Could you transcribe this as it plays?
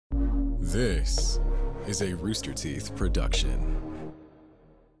This is a Rooster Teeth production.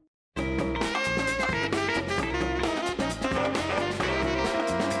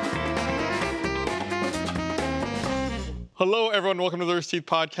 Hello, everyone. Welcome to the Rooster Teeth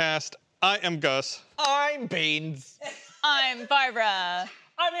podcast. I am Gus. I'm Beans. I'm Barbara.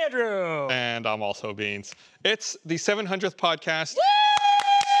 I'm Andrew. And I'm also Beans. It's the 700th podcast.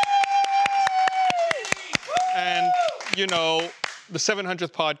 And, you know, the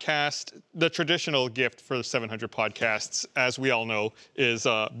 700th podcast, the traditional gift for the 700 podcasts, as we all know, is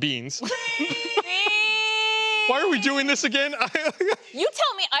beans. Why are we doing this again? You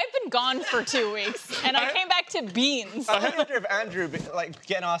tell me. I've been gone for 2 weeks, and I came back to beans. I wonder if Andrew,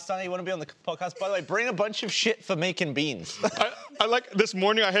 getting asked, "Sonny, you want to be on the podcast?" By the way, bring a bunch of shit for making beans. I like this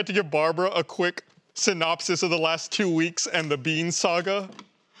morning I had to give Barbara a quick synopsis of the last 2 weeks and the bean saga.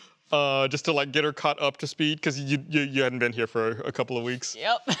 Just to get her caught up to speed, because you hadn't been here for a couple of weeks.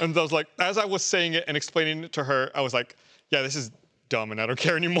 Yep. And I was like, as I was saying it and explaining it to her, I was like, yeah, this is dumb and I don't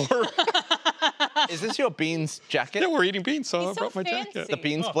care anymore. Is this your beans jacket? Yeah, we're eating beans, so I He's so brought my fancy. jacket. The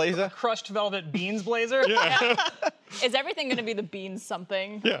beans blazer? Crushed velvet beans blazer. Yeah, Is everything going to be the beans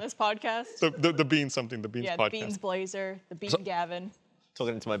something Yeah. on this podcast? the beans something, the beans Yeah, podcast. the beans blazer, the bean Gavin,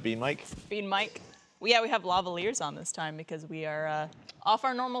 Talking into my bean mic. bean Mike. We have lavaliers on this time because we are off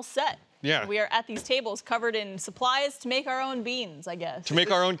our normal set. Yeah. We are at these tables covered in supplies to make our own beans, I guess. To make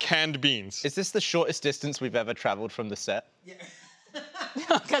our own canned beans. Is this the shortest distance we've ever traveled from the set?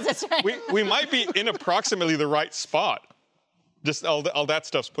 Because it's right. We might be in approximately the right spot. Just all that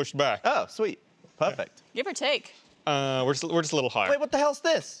stuff's pushed back. Oh, sweet. Perfect. Give or take. We're just a little higher. Wait, what the hell's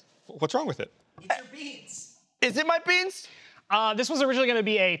this? What's wrong with it? Is it my beans? This was originally going to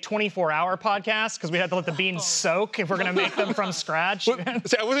be a 24-hour podcast because we had to let the beans soak if we're going to make them from scratch.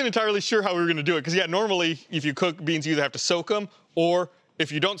 See, I wasn't entirely sure how we were going to do it, because normally if you cook beans, you either have to soak them, or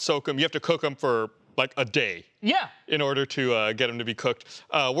if you don't soak them, you have to cook them for a day Yeah. in order to get them to be cooked.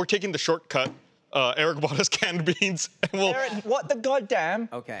 We're taking the shortcut. Eric bought us canned beans, and Aaron, what the goddamn?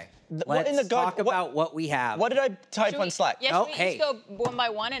 Okay. what in the Let's god- talk what- about what we have. What did I type Should on we- Slack? Yeah, Oh, should we hey. each go one by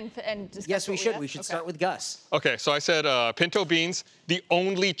one and discuss Yes, we what should. have? We should Okay. start with Gus. Okay, so I said pinto beans, the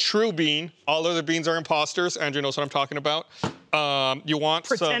only true bean. All other beans are imposters. Andrew knows what I'm talking about. You want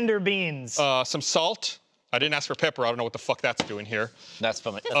Pretender beans. some salt. I didn't ask for pepper. I don't know what the fuck that's doing here. That's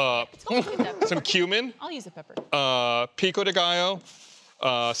for me. Totally pepper. Some cumin, I'll use the pepper. pico de gallo,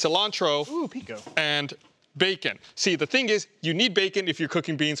 cilantro, Ooh, pico. and bacon. See, the thing is, you need bacon if you're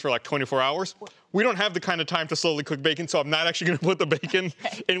cooking beans for 24 hours. We don't have the kind of time to slowly cook bacon, so I'm not actually going to put the bacon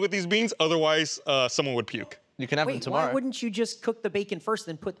in with these beans. Otherwise, someone would puke. You can have them Wait, tomorrow. why wouldn't you just cook the bacon first,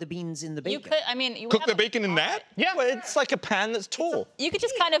 then put the beans in the You bacon? could, I mean, you Cook have the a bacon in pot. that? Yeah. Well, it's like a pan that's tall. You could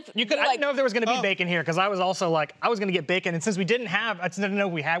just kind of. You could. I didn't know if there was going to be bacon here because I was also I was going to get bacon, and since we didn't have, I didn't know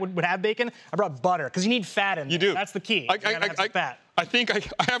we would have bacon. I brought butter because you need fat in there. You do. That's the key. I You gotta have some fat. think I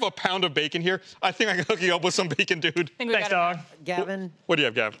have a pound of bacon here. I think I can hook you up with some bacon, dude. I think we Thanks, got it. dog. Gavin, What do you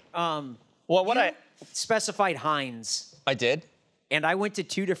have, Gav? Well, what you specified Heinz, I did. and I went to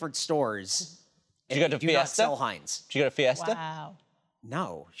 2 different stores. Did you go to do not Fiesta? sell Heinz. Did you go to Fiesta? Wow.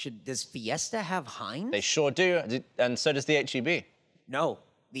 No. Does Fiesta have Heinz? They sure do, and so does the HEB. No.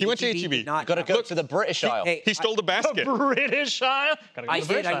 The He went to HEB HEB. did not Got to have- go to the British aisle. Hey, He stole the basket. British aisle. Gotta go I to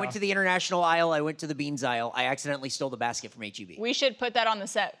the did. British I aisle. went to the international aisle. I went to the beans aisle. I accidentally stole the basket from HEB. We should put that on the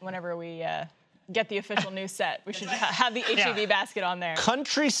set whenever we get the official new set. We should have the HEB basket on there.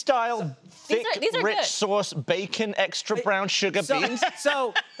 Country style, thick, these are rich good. sauce, bacon, extra brown sugar beans.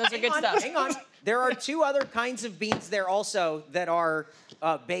 So Those are hang good on, stuff. Hang on. There are 2 other kinds of beans there also that are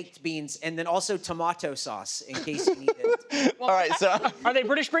baked beans, and then also tomato sauce in case you need it. All right, so Are they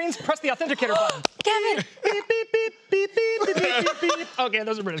British beans? Press the authenticator button. Kevin, Beep, beep, beep, beep, beep, beep, beep, beep. Okay,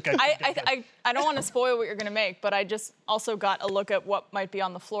 those are British guys. I don't want to spoil what you're gonna make, but I just also got a look at what might be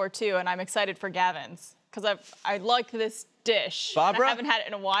on the floor too, and I'm excited for Gavin's because I like this dish. Barbara? I haven't had it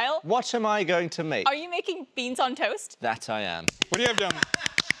in a while. what am I going to make? Are you making beans on toast? That I am. What do you have down?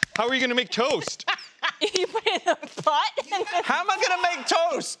 How are you going to make toast? You put it in a pot? How am I going to make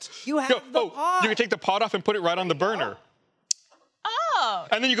toast? You have the pot. You can take the pot off and put it right on the burner. Oh.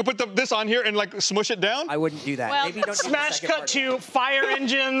 And then you can put this on here and smush it down. I wouldn't do that. Well, Maybe don't do the Smash second cut part. to fire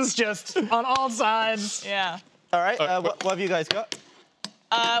engines just on all sides. Yeah. All right, what have you guys got?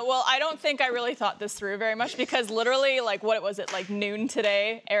 Well, I don't think I really thought this through very much because literally, what was it, noon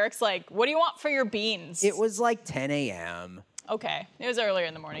today? Eric's like, what do you want for your beans? It was like 10 a.m. Okay. It was earlier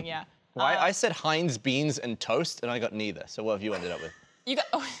in the morning, yeah. Why? I said Heinz beans and toast, and I got neither. So what have you ended up with? You got,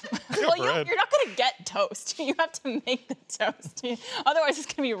 well, bread. you're not going to get toast. You have to make the toast. Otherwise, it's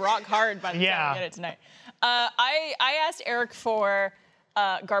going to be rock hard by the time Yeah. we get it tonight. I asked Eric for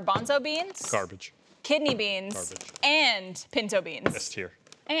garbanzo beans, Garbage. kidney beans, Garbage. and pinto beans. S tier.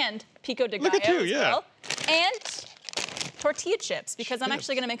 And pico de gallo Look at you, as yeah. well. And tortilla chips, because I'm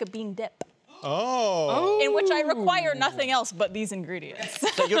actually going to make a bean dip, Oh. in which I require nothing else but these ingredients.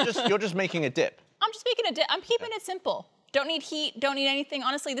 So you're just making a dip. I'm just making a dip. I'm keeping it simple. Don't need heat, don't need anything.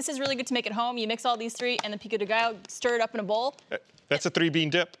 Honestly, this is really good to make at home. You mix all these three and the pico de gallo, stir it up in a bowl. That's a 3-bean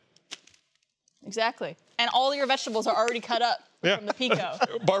dip. Exactly. And all your vegetables are already cut up Yeah. from the pico.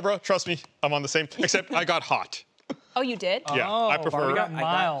 Barbara, trust me, I'm on the same. Except I got hot. Oh, you did? Yeah, I prefer. we got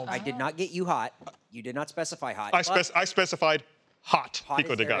mild. I did not get you hot. You did not specify hot. I but specified hot Hot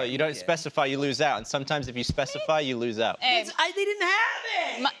pico is de there. gallo. You don't specify, you lose out. And sometimes if you specify, you lose out. Hey, they didn't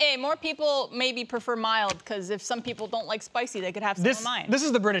have it. hey, more people maybe prefer mild, because if some people don't like spicy, they could have some This of mine. this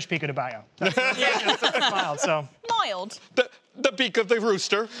is the British pico de gallo. That's mild. So Mild. The beak of the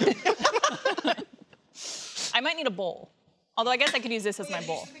rooster. I might need a bowl. Although I guess I could use this as my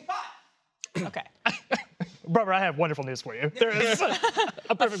bowl. Okay. Barbara, I have wonderful news for you. There is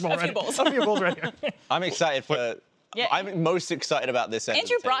a perfect bowl a few right bowls. A few bowls right here. I'm excited for. Yeah. I'm most excited about this end. of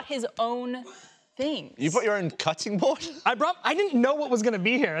Andrew the table. brought his own things. You brought your own cutting board? I didn't know what was gonna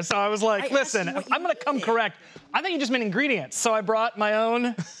be here, so I was like, I asked listen, you what I'm you gonna come needed. correct. I think you just meant ingredients. So I brought my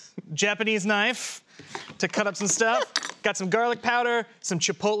own Japanese knife to cut up some stuff. Got some garlic powder, some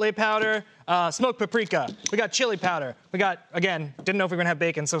chipotle powder, smoked paprika. We got chili powder. We got, again, didn't know if we were gonna have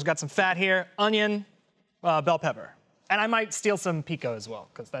bacon, so we've got some fat here, onion, bell pepper. And I might steal some pico as well,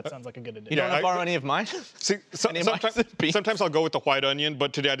 because that sounds like a good addition. You don't Yeah, want to I- borrow any of mine? See, Any of my beans? sometimes I'll go with the white onion,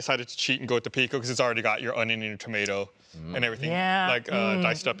 but today I decided to cheat and go with the pico because it's already got your onion and your tomato and everything Yeah.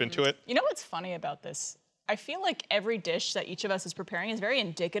 diced up into it. You know what's funny about this? I feel like every dish that each of us is preparing is very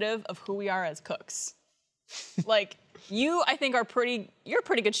indicative of who we are as cooks. Like, you, I think, you're a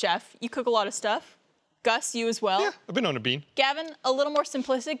pretty good chef. You cook a lot of stuff. Gus, you as well. Yeah, I've been on a bean. Gavin, a little more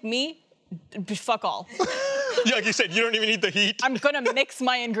simplistic. Me, fuck all. Yeah, like you said, you don't even need the heat. I'm gonna mix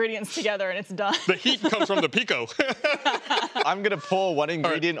my ingredients together and it's done. The heat comes from the pico. I'm going to pour one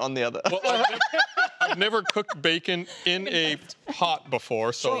ingredient on the other. Well, I've never cooked bacon in a pot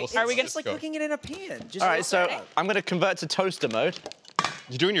before, so we'll see. Are we how gonna this It's like goes. cooking it in a pan. Just All right, so roast it. I'm going to convert to toaster mode.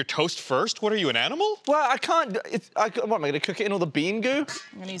 You're doing your toast first? What are you, an animal? Well, I can't. What am I going to cook it in all the bean goo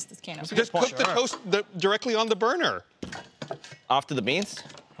I'm gonna use this can of Just cook the toast directly on the burner. after the beans?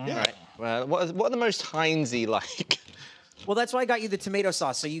 Yeah. All right. Well, what are the most Heinz-y like? Well, that's why I got you the tomato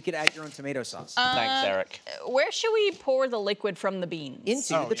sauce, so you could add your own tomato sauce Thanks, Eric. Where should we pour the liquid from the beans?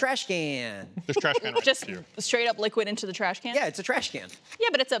 into the trash can. There's trash can right Just here. straight up liquid into the trash can? Yeah, it's a trash can. Yeah,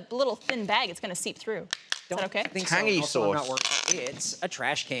 but it's a little thin bag. It's gonna seep through. Is that okay? Think Tangy so. Also, I'm not sauce. working. It's a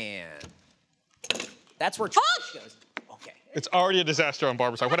trash can. That's where trash goes. Okay. It's already a disaster on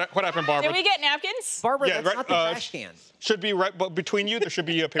Barbara's side. What happened, Barbara? Did we get napkins? Barbara, Yeah, that's right, not the trash can. Should be right but between you. There should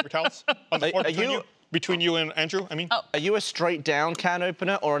be paper towels on the floor Are between you- you. Between you and Andrew, I mean. Oh. Are you a straight down can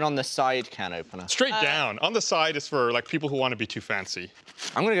opener or an on the side can opener? Straight down. On the side is for like people who want to be too fancy.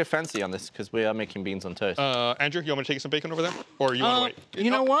 I'm going to go fancy on this because we are making beans on toast. Andrew, you want me to take some bacon over there, or you want to wait? You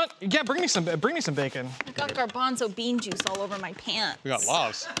know what? Yeah, bring me some bacon. I got garbanzo bean juice all over my pants. We got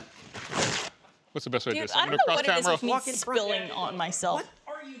laws. What's the best way to do Dude, this? I I'm don't gonna know cross what it is camera. with me Walk in front. spilling on myself.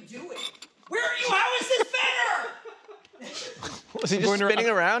 What are you doing? Where are you? How is this better? Was he just spinning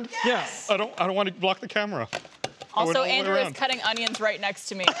around? Yeah. I don't want to block the camera. I went Also, all the way Andrew is around. cutting onions right next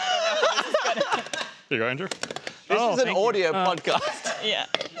to me. I don't know if this is gonna. There you go, Andrew. This is an thank you. audio podcast. Yeah.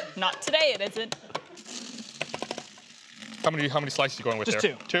 Not today, it isn't. How many slices you going with Just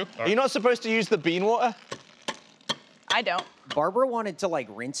there? two. All Are right. you not supposed to use the bean water? I don't. Barbara wanted to like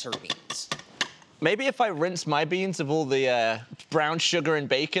rinse her beans. Maybe if I rinse my beans of all the brown sugar and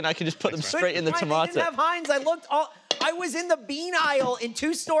bacon, I could just put them straight in the Fine, They tomato. didn't have Heinz. I was in the bean aisle in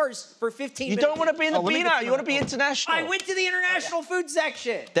 2 stores for 15 You minutes. don't want to be in the let me bean get aisle. You want to be international. I went to the international food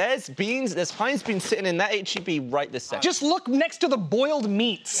section. There's beans. There's Heinz beans sitting in that HEB right this second. Just look next to the boiled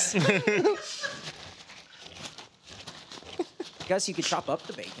meats. Guess you could chop up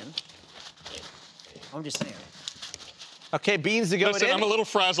the bacon. I'm just saying. Okay, beans are going Listen, in. I'm a little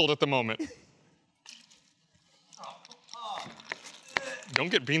frazzled at the moment. Don't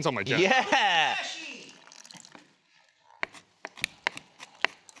get beans on my jacket. Yeah.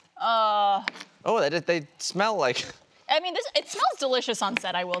 Oh, they smell like. I mean, it smells delicious on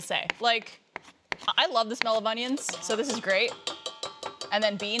set, I will say. Like, I love the smell of onions, so this is great. And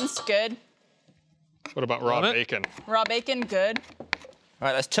then beans, good. What about raw Love it. bacon? Raw bacon, good. All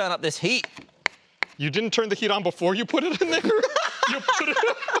right, let's turn up this heat. You didn't turn the heat on before you put it in there? You put it.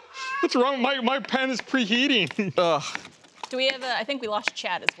 What's wrong? My pan is preheating. Ugh. Do we have I think we lost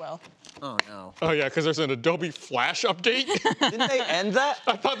Chad as well. Oh no. Oh yeah, because there's an Adobe Flash update. Didn't they end that?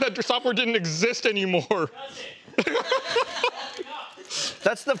 I thought that software didn't exist anymore.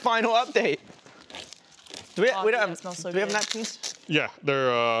 That's the final update. Do we Oh, don't yeah, have, it smells so do we have good. napkins? Yeah,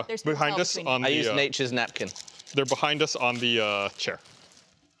 they're There's no behind towel us between on I the. use nature's napkin. They're behind us on the chair.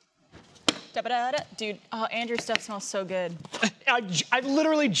 Da-ba-da-da. Dude, Andrew's stuff smells so good. I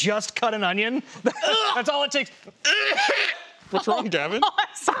literally just cut an onion. That's all it takes. What's wrong, Gavin? I'm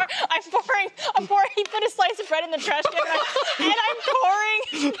sorry. I'm pouring. He put a slice of bread in the trash can, and I'm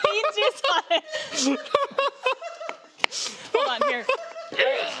pouring bean juice on it. Hold on, here.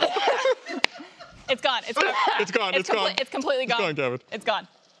 It's gone. It's gone. It's gone. It's gone. It's completely gone. gone, Gavin. It's gone.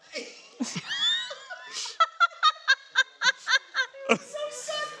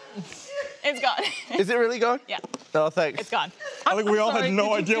 It's gone. Is it really gone? Yeah, Oh, thanks. it's gone. I think we all sorry, had no did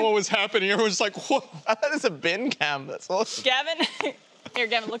you idea get- what was happening. Everyone was like, "What? I thought it's a bin cam. That's awesome. Gavin, here,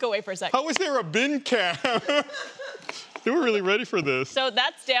 Gavin, look away for a second. How is there a bin cam?" They were really ready for this. So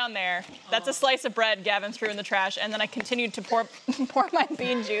that's down there. That's a slice of bread Gavin threw in the trash, and then I continued to pour my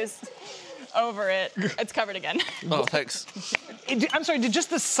bean juice over it. It's covered again. Oh, thanks. I'm sorry, did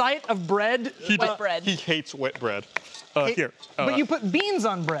just the sight of bread? Wet bread. He hates wet bread. Here. But you put beans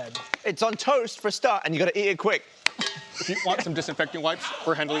on bread. It's on toast for a start, and you gotta eat it quick. If you want some disinfecting wipes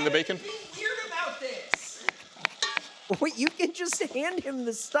for handling the bacon. Weird about this. Wait, you can just hand him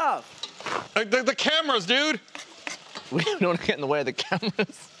the stuff. The cameras, dude. We don't want to get in the way of the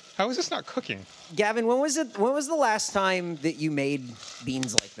cameras. How is this not cooking? Gavin, when was the last time that you made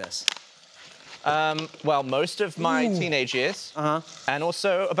beans like this? Well, most of my teenage years, and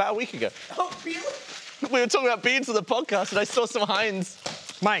also about a week ago. Oh, really? We were talking about beans on the podcast, and I saw some Heinz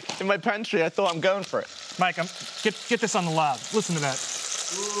Mike, in my pantry. I thought I'm going for it. Mike, get this on the loud. Listen to that.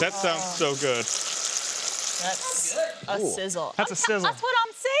 That sounds so good. That's a sizzle. That's a sizzle. That's what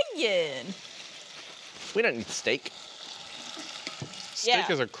I'm saying. We don't need steak. Steak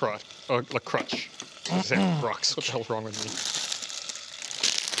Yeah. is a crutch. A crutch. I said crux. What the hell's wrong with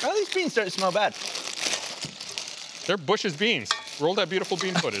me? Oh, these beans don't smell bad. They're Bush's beans. Roll that beautiful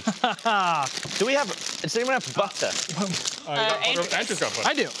bean footage. Do we have? Does anyone have butter? Andrew's got butter.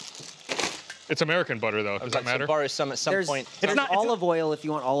 I do. It's American butter, though. Does I'd that like to matter? borrow some at some There's, point. there's not- it's olive oil if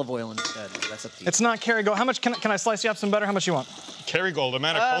you want olive oil instead. That's up to you. It's not Kerrygold. How much can I slice you up some butter? How much you want? Kerrygold, a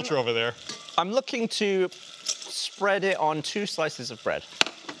man of culture over there. I'm looking to spread it on 2 slices of bread.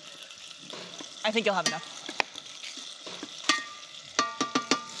 I think you'll have enough.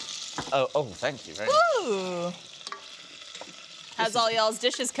 Oh, thank you very much. Ooh. How's all y'all's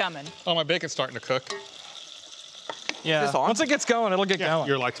dishes coming? Oh, my bacon's starting to cook. Yeah. this on? Once it gets going, it'll get Yeah, going.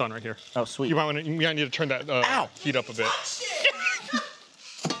 your light's on right here. Oh, sweet. You might need to turn that heat up a bit.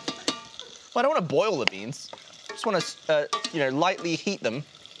 Well, I don't want to boil the beans. Just want to, lightly heat them.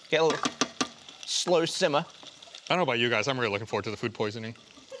 Get a little slow simmer. I don't know about you guys. I'm really looking forward to the food poisoning.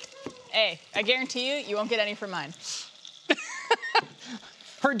 Hey, I guarantee you won't get any from mine.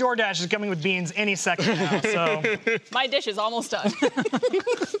 Her DoorDash is coming with beans any second now, so. My dish is almost done. All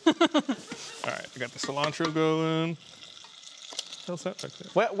right, I got the cilantro going. How's that back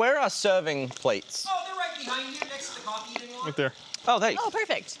there? Where are our serving plates? Oh, they're right behind you next to the coffee eating one. Right there. Oh, there you Oh,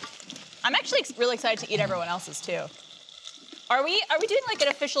 perfect. I'm actually really excited to eat everyone else's too. Are we doing like an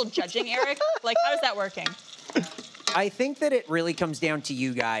official judging, Eric? Like, how is that working? I think that it really comes down to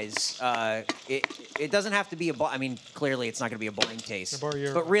you guys. It doesn't have to be I mean, clearly it's not going to be a blind taste. borrow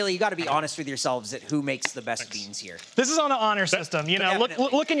your- But really, you got to be honest with yourselves at who makes the best beans here. This is on an honor system, you know.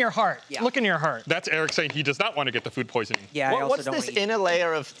 Definitely. Look in your heart. Yeah. Look in your heart. That's Eric saying he does not want to get the food poisoning. Yeah, I also What's don't this wanna eat- inner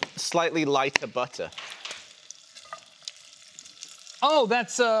layer of slightly lighter butter? Oh,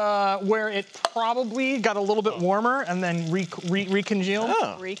 that's where it probably got a little bit warmer and then recongealed.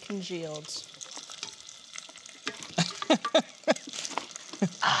 Oh. Recongealed.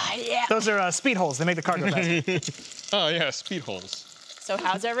 Yeah. Those are speed holes. They make the car go faster. Oh, yeah, speed holes. So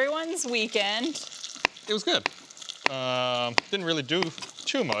how's everyone's weekend? It was good. Didn't really do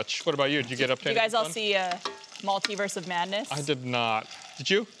too much. What about you? Did you get up to You guys all anything see Multiverse of Madness? fun? I did not. Did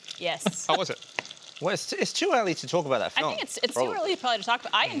you? Yes. How was it? Well, it's too early to talk about that I film. think it's probably. too early probably to talk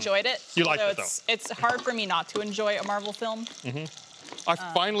about. I enjoyed it. You liked although it, It's hard for me not to enjoy a Marvel film. I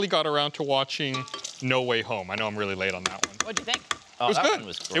finally got around to watching No Way Home. I know I'm really late on that one. What'd you think? Oh, It was that good. one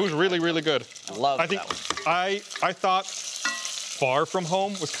was It was really, really good. Love I think that one. I thought Far From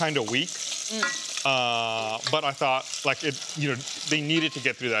Home was kind of weak. But I thought they needed to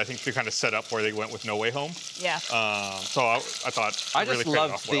get through that. I think to kind of set up where they went with No Way Home. Yeah. So I thought I it really just paid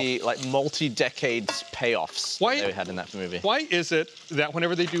loved off well. the multi-decades payoffs Why- that they had in that movie. Why is it that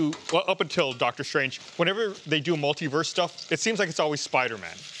whenever they do, well, up until Doctor Strange, whenever they do multiverse stuff, it seems like it's always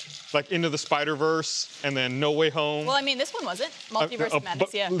Spider-Man. like Into the Spider-Verse and then No Way Home. Well, I mean, this one wasn't. Multiverse of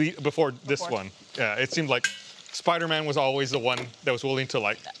Madness, yeah. Before this Before. one, yeah, it seemed like Spider-Man was always the one that was willing to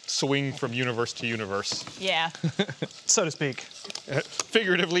like swing from universe to universe, Yeah. So to speak.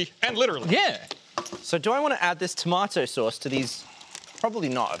 figuratively and literally. Yeah. So do I want to add this tomato sauce to these? Probably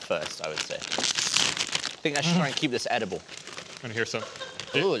not at first, I would say. I think I should try and keep this edible. Want to hear some?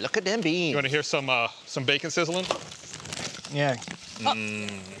 Ooh, look at them beans. You want to hear some bacon sizzling? Yeah.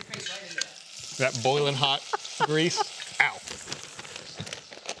 That boiling hot grease. Ow!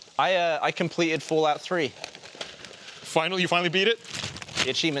 I completed Fallout 3. You finally beat it. The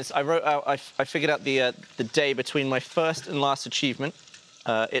achievements. I figured out the day between my first and last achievement.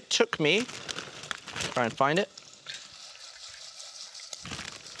 It took me. Try and find it.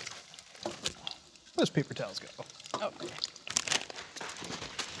 Where's paper towels go? Oh.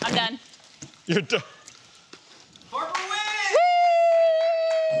 I'm done. You're done.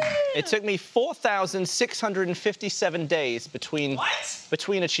 It took me 4,657 days between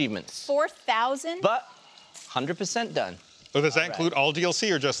achievements, 4,000? but 100% done. So does that include all DLC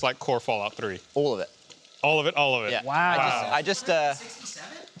or just like core Fallout 3? All of it. All of it. All of it. Yeah. Wow. I just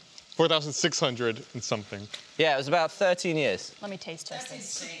 4,600 and something. yeah, it was about 13 years, Let me taste test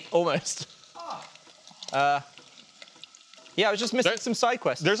this. almost. Yeah, I was just missing some side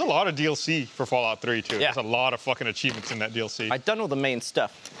quests. There's a lot of DLC for Fallout 3 too. Yeah. There's a lot of fucking achievements in that DLC. I'd done all the main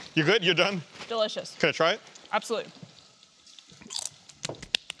stuff. You good? You're done? Delicious. Can I try it? Absolutely.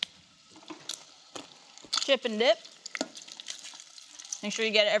 Chip and dip. Make sure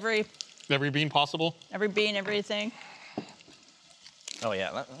you get every Every bean possible. bean, everything. Oh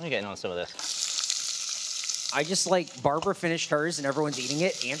yeah, let me get in on some of this. I just like Barbara finished hers and everyone's eating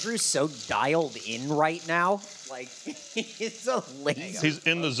it. Andrew's so dialed in right now. Like he's so lazy He's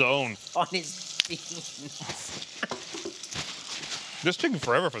in the zone. on his beans. This taking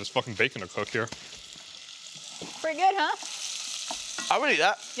forever for this fucking bacon to cook here. Pretty good, huh? I would eat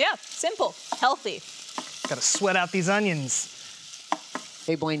that. Yeah, simple, healthy. Gotta sweat out these onions.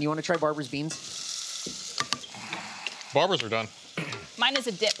 Hey Blaine, you want to try Barbara's beans? Barbers are done. Mine is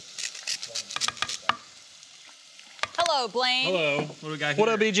a dip. Hello, Blaine. Hello. What do we got here? What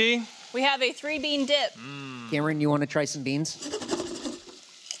up, BG? We have a 3-bean dip. Cameron, you want to try some beans?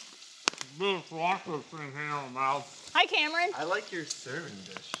 Hi, Cameron. I like your serving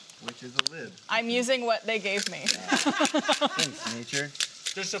dish, which is a lid. I'm using what they gave me. Thanks, nature.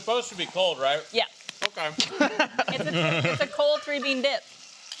 They're supposed to be cold, right? Yeah, Okay. it's a cold 3-bean dip.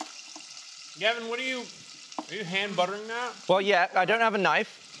 Gavin, are you hand buttering that? Well, yeah, I don't have a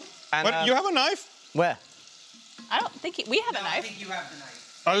knife. And, What, you have a knife? where? I don't think we have a knife. you have the knife.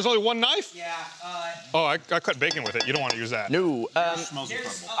 There's only one knife? Yeah. Oh, I cut bacon with it. You don't want to use that. No.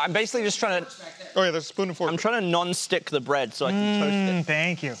 I'm basically just trying to. Oh yeah, there's a spoon and fork. I'm trying to non-stick the bread so I can toast it.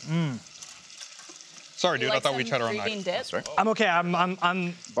 Thank you. Sorry, You dude. like I thought we some chatted on 3-bean knife. dip? I'm okay. I'm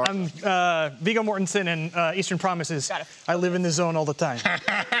Viggo Mortensen and Eastern Promises. Got it. I live in the zone all the time.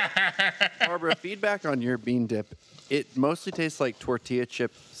 Barbara, feedback on your bean dip. It mostly tastes like tortilla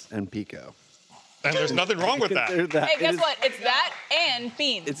chips and pico. And there's nothing wrong with that. Consider that. Hey, It guess is- what? It's that and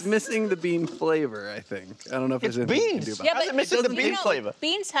beans. It's missing the bean flavor, I think. I don't know if It's there's anything you beans. can do about Yeah, How's but it missing the you bean know, flavor?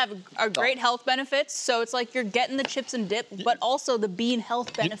 Beans have are great health benefits, so it's like you're getting the chips and dip, but also the bean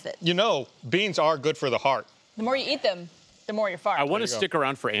health benefit. You know, beans are good for the heart. The more you eat them, the more you fart. I want to you go. stick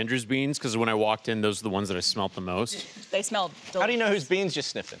around for Andrew's beans because when I walked in, those are the ones that I smelt the most. They smell delicious. How do you know whose beans you're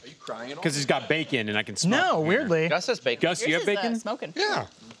sniffing? Because he's got bacon and I can smell it No, from here. weirdly. Gus says bacon. Gus, you Yours have is, bacon? smoking. Yeah.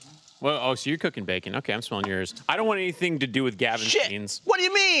 Well, oh, so you're cooking bacon. Okay, I'm smelling yours. I don't want anything to do with Gavin's Shit. beans. What do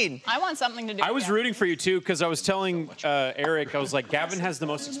you mean? I want something to do. I with was that. rooting for you too because I was telling Eric, I was like, Gavin has the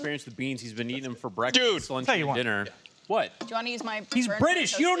most experience with beans. He's been eating them for breakfast, Dude. lunch, Tell you and what. dinner. What? Do you want to use my? He's burnt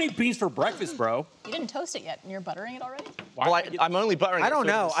British. You toast don't it? eat beans for breakfast, bro. You didn't toast it yet, and you're buttering it already. Well, I'm only buttering it I don't so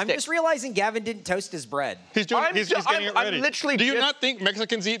it know. doesn't I'm stick. just realizing Gavin didn't toast his bread. He's doing. I'm He's ju- getting it I'm ready. literally Do you just- not think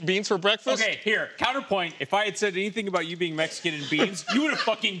Mexicans eat beans for breakfast? Okay, here, counterpoint. If I had said anything about you being Mexican and beans, you would have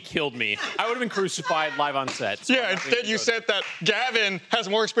fucking killed me. I would have been crucified live on set. So I'm Yeah. not Instead, gonna you go said that Gavin has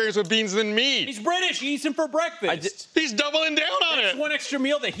more experience with beans than me. He's British. He eats them for breakfast. He's doubling down on That's it. one extra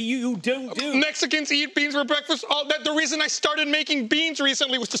meal that you don't do. Mexicans eat beans for breakfast. The reason I started making beans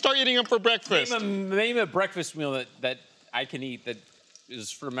recently was to start eating them for breakfast. Name a breakfast meal that I can eat that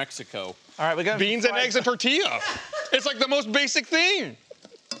is for Mexico. All right, we're going. Beans and eggs and tortilla. It's like the most basic thing.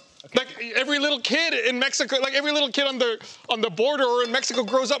 Like every little kid in Mexico, like every little kid on the border or in Mexico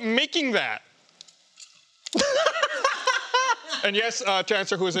grows up making that. And yes, to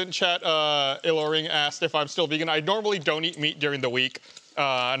answer who was in chat, Iloring asked if I'm still vegan. I normally don't eat meat during the week.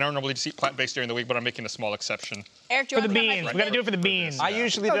 I don't normally just eat plant-based during the week, but I'm making a small exception. Eric, do you For the want to beans. We gotta do it for the beans. I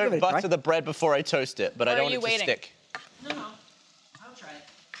usually I'll give don't it a try. butter the bread before I toast it, but I Or don't are want you it waiting? to stick. No, I'll try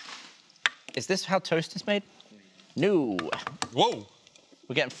it. Is this how toast is made? No. Whoa.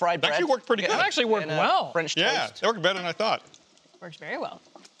 We're getting fried That bread. actually worked pretty good. That actually worked Getting, well. French Yeah, toast. that worked better than I thought. Works very well.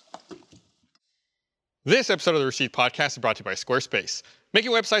 This episode of the Receipt Podcast is brought to you by Squarespace. Making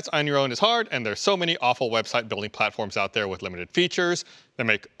websites on your own is hard, and there's so many awful website building platforms out there with limited features that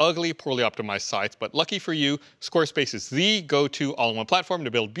make ugly, poorly optimized sites. But lucky for you, Squarespace is the go-to all-in-one platform to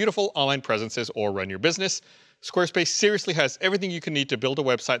build beautiful online presences or run your business. Squarespace seriously has everything you can need to build a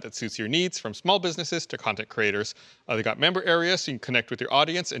website that suits your needs, from small businesses to content creators. They got member areas so you can connect with your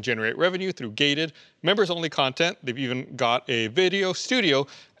audience and generate revenue through gated, members-only content. They've even got a video studio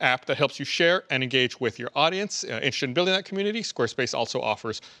app that helps you share and engage with your audience. Interested in building that community? Squarespace also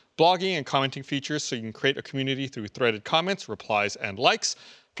offers blogging and commenting features so you can create a community through threaded comments, replies, and likes.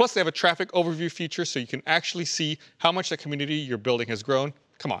 Plus, they have a traffic overview feature so you can actually see how much the community you're building has grown.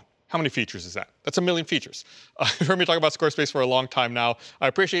 Come on. How many features is that? That's a million features. You've heard me talk about Squarespace for a long time now. I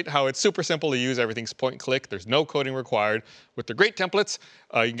appreciate how it's super simple to use. Everything's point and click. There's no coding required. With their great templates,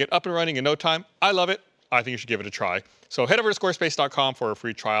 you can get up and running in no time. I love it. I think you should give it a try. So head over to squarespace.com for a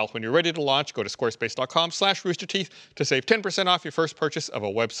free trial. When you're ready to launch, go to squarespace.com/roosterteeth to save 10% off your first purchase of a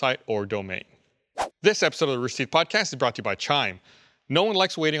website or domain. This episode of the Rooster Teeth Podcast is brought to you by Chime. No one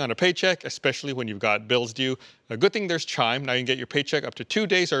likes waiting on a paycheck, especially when you've got bills due. A good thing there's Chime. Now you can get your paycheck up to 2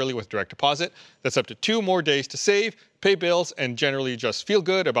 days early with direct deposit. That's up to 2 more days to save, pay bills, and generally just feel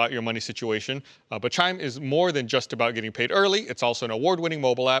good about your money situation. But Chime is more than just about getting paid early. It's also an award-winning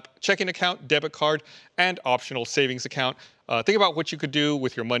mobile app, checking account, debit card, and optional savings account. Think about what you could do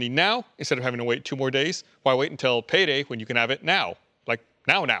with your money now instead of having to wait 2 more days. Why wait until payday when you can have it now? Like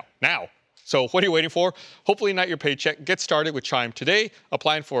now. So what are you waiting for? Hopefully not your paycheck. Get started with Chime today.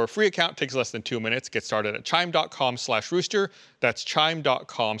 Applying for a free account takes less than 2 minutes. Get started at chime.com/rooster. That's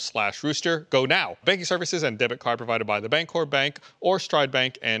chime.com/rooster. Go now. Banking services and debit card provided by the Bancorp Bank or Stride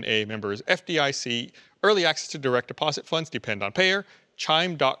Bank and a member's FDIC. Early access to direct deposit funds depend on payer.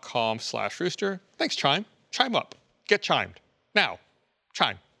 Chime.com/rooster. Thanks, Chime. Chime up. Get chimed. Now.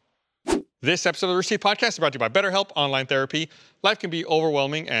 Chime. This episode of the Rooster Teeth Podcast is brought to you by BetterHelp Online Therapy. Life can be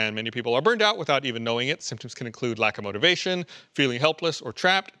overwhelming, and many people are burned out without even knowing it. Symptoms can include lack of motivation, feeling helpless or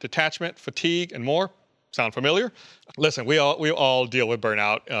trapped, detachment, fatigue, and more. Sound familiar? Listen, we all deal with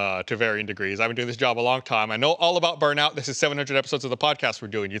burnout to varying degrees. I've been doing this job a long time. I know all about burnout. This is 700 episodes of the podcast we're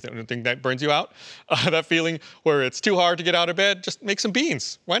doing. You think that burns you out? That feeling where it's too hard to get out of bed? Just make some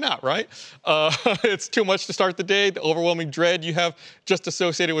beans. Why not, right? It's too much to start the day. The overwhelming dread you have just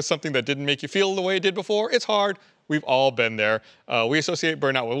associated with something that didn't make you feel the way it did before. It's hard. We've all been there. We associate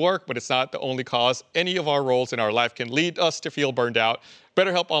burnout with work, but it's not the only cause. Any of our roles in our life can lead us to feel burned out.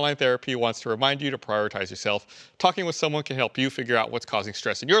 BetterHelp Online Therapy wants to remind you to prioritize yourself. Talking with someone can help you figure out what's causing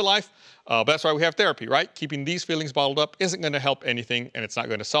stress in your life. But that's why we have therapy, right? Keeping these feelings bottled up isn't going to help anything, and it's not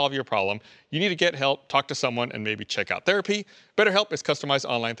going to solve your problem. You need to get help, talk to someone, and maybe check out therapy. BetterHelp is customized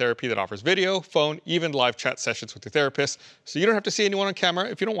online therapy that offers video, phone, even live chat sessions with your therapist, so you don't have to see anyone on camera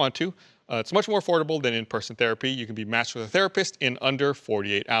if you don't want to. It's much more affordable than in-person therapy. You can be matched with a therapist in under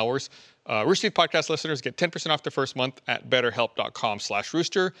 48 hours. Rooster Teeth Podcast listeners get 10% off their first month at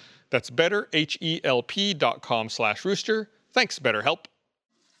betterhelp.com/rooster. That's betterhelp.com/rooster. Thanks, BetterHelp.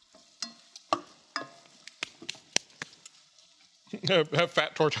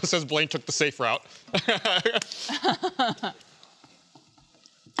 Fat Torto says Blaine took the safe route.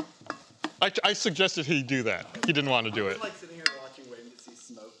 I suggested he do that. He didn't want to do it. Like sitting here watching, waiting to see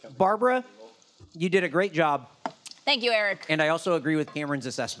smoke coming. Barbara, you did a great job, Thank you, Eric. and I also agree with Cameron's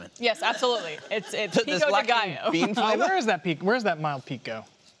assessment. Yes, absolutely. It's Does Pico de lacking Gallo. bean flavor? Where is that peak? Where's that mild peak go?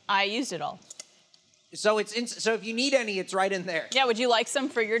 I used it all. So so if you need any, it's right in there. Yeah, would you like some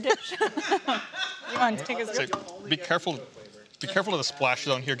for your dish? You want to take a Say, be careful. Be careful of the splash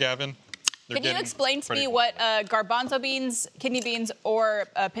zone here, Gavin. They're Can you getting explain to pretty- me what garbanzo beans, kidney beans, or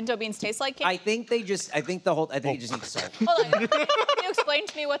pinto beans taste like? I think you just need salt. Hold on. Can you explain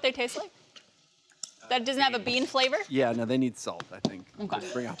to me what they taste like? That doesn't have a bean flavor? Yeah, no, they need salt, I think. Okay.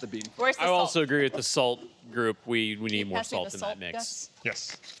 Just bring out the bean. Where's the I salt? also agree with the salt group. We need more Pass me salt the in salt, that mix. Gus?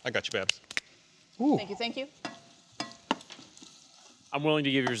 Yes, I got you, Babs. Thank you. I'm willing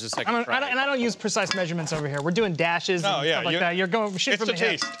to give yours a second I try. don't use precise measurements over here. We're doing dashes Oh, and yeah, stuff like you- that. You're going shit It's from the the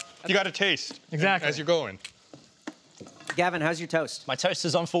hip. taste. You got to taste. Exactly. As you're going. Gavin, how's your toast? My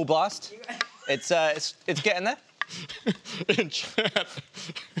toaster's on full blast. It's getting there. In chat.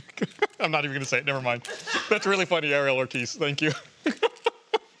 I'm not even going to say it. Never mind. That's really funny, Ariel Ortiz. Thank you.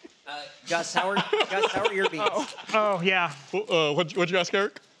 Gus, how are your beans? Oh, yeah. What'd you ask,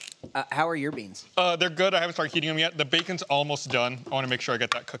 Eric? How are your beans? They're good. I haven't started heating them yet. The bacon's almost done. I want to make sure I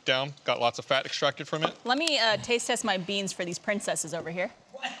get that cooked down. Got lots of fat extracted from it. Let me taste test my beans for these princesses over here.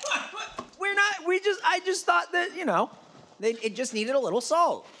 We're not. I just thought that it just needed a little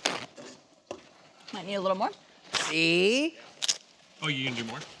salt. Might need a little more. See? Oh, you can do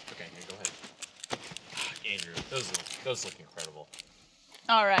more? Okay, here, go ahead. Andrew, those look incredible.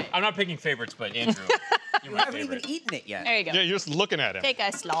 All right. I'm not picking favorites, but Andrew, you're You my haven't favorite. even eaten it yet. There you go. Yeah, you're just looking at him. Take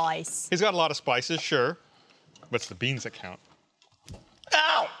a slice. He's got a lot of spices, sure. But it's the beans that count.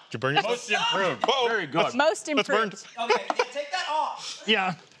 Ow! Did you burn yourself? Most improved. Whoa. Very good. Most That's burned. improved. Okay, take that off.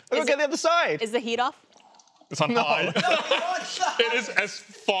 Yeah. Look at the other side. Is the heat off? It's on high. It is as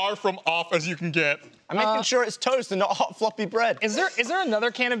far from off as you can get. I'm making sure it's toast and not hot floppy bread. Is there another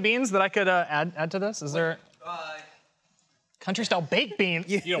can of beans that I could add to this? Is there country style baked beans?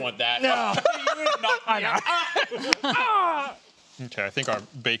 You don't want that. No. Okay, I think our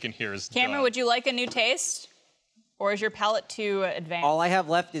bacon here is Cameron, done. would you like a new taste? Or is your palate too advanced? All I have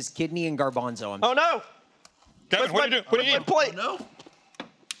left is kidney and garbanzo. Oh no! Gavin, what are you doing? What are you eating? Plate. No.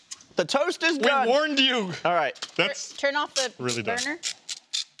 The toast is We done. warned you. All right. That's Turn off the really done. burner.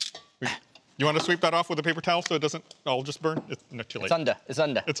 You want to sweep that off with a paper towel so it doesn't all just burn? It's not too late. It's under. It's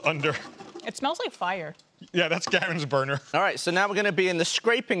under. It's under. It smells like fire. Yeah, that's Gavin's burner. All right. So now we're going to be in the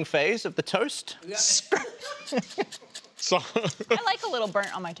scraping phase of the toast. So. I like a little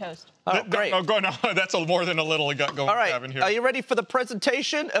burnt on my toast. Oh, great. Oh, go no. That's more than a little I got going. All right. Gavin here. Are you ready for the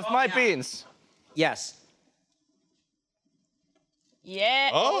presentation of my beans? Yes. Yeah.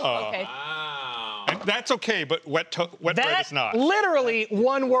 Oh. Okay. And that's okay, but wet bread That is not. literally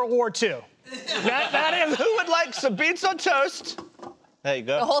won World War II. That is. Who would like some beans on toast? There you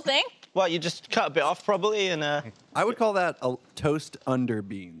The go. whole thing? Well, you just cut a bit off probably, and I would call that a toast under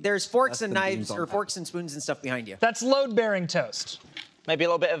beans. There's forks Less and than knives beans on or top. forks and spoons and stuff behind you. That's load-bearing toast. maybe a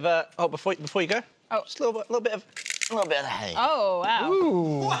little bit of oh before you go. Oh. Just a little bit of hay. Oh, wow.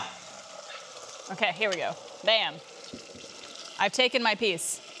 Ooh. Okay, here we go. Bam. I've taken my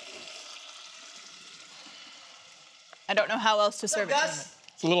piece. I don't know how else to serve it.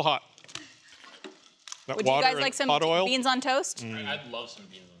 It's a little hot. That Would you water guys and like some hot oil? beans on toast? I'd love some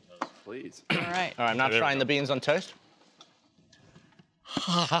beans on toast. Please. All right. All right, I'm now there we trying go. the beans on toast.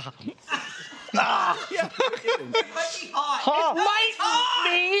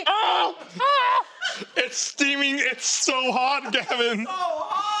 It's steaming. It's so hot, Gavin.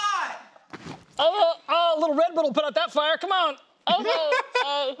 Oh, little Red Bull will put out that fire. Come on.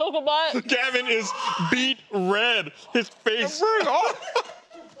 Gavin is beet red. His face.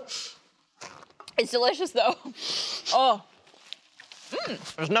 It's delicious, though. Oh,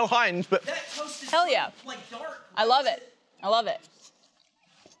 There's no Heinz, but hell yeah. I love it. I love it.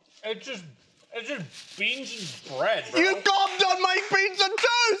 It's just beans and bread, bro. you gobbed on my beans on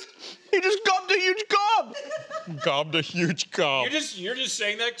toast. You just gobbed a huge gob. Gobbed a huge gob. You're just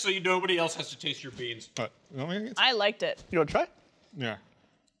saying that so nobody else has to taste your beans. I liked it. You want to try? Yeah.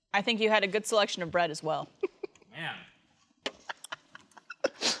 I think you had a good selection of bread as well. Man.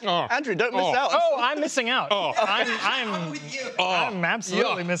 Oh. Andrew, don't miss Oh. out. Oh, I'm missing out. Oh. I'm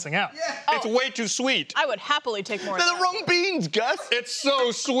absolutely missing out. It's way too sweet. I would happily take more of They're that. the wrong beans, Gus. It's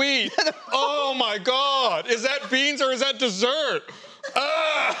so sweet. Oh my God. Is that beans or is that dessert?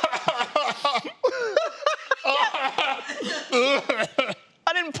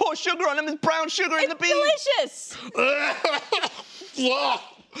 I didn't pour sugar on them. There's brown sugar in the beans. Delicious.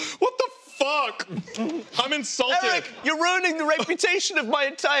 What the fuck? I'm insulted. Eric, you're ruining the reputation of my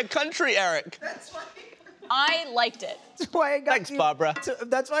entire country, Eric. I liked it. That's why I got Thanks, you. Barbara.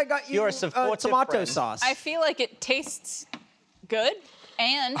 That's why I got you You're a supportive tomato friend. sauce. I feel like it tastes good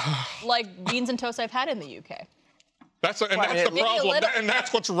and like beans and toast I've had in the UK. That's the Maybe a problem, little- and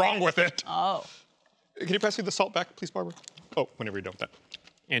that's what's wrong with it. Oh, Can you pass me the salt back, please, Barbara? Oh, whenever you're done with that.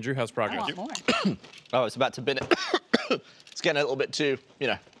 Andrew, how's I progress? want more. Oh, it's about to bin it. It's getting a little bit too,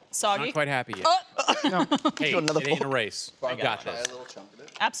 Soggy. Not quite happy yet. Oh, Hey, another it ain't a bowl. race. I got this. little chunk of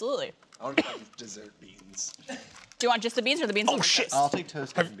it. absolutely. I want to have dessert beans. Do you want just the beans or the beans? Oh, with the shit. toast? I'll take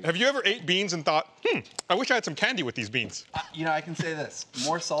toast. Have you ever ate beans and thought, I wish I had some candy with these beans? You know, I can say this: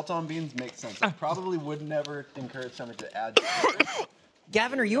 more salt on beans makes sense. I probably would never encourage someone to add.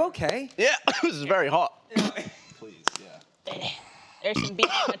 Gavin, are you okay? Yeah, this is very hot. Please, yeah. There's some beans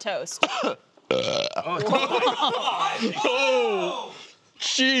on the toast. Oh,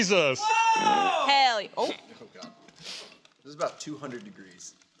 Jesus. Hell. Oh, Oh God. This is about 200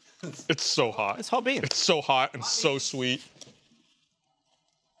 degrees. It's so hot. It's hot beans. It's so hot and so sweet.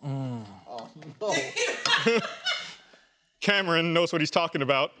 Cameron knows what he's talking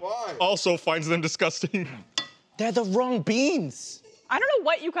about. Why? Also finds them disgusting. They're the wrong beans. I don't know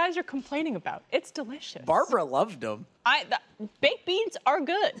what you guys are complaining about. It's delicious. Barbara loved them. Baked beans are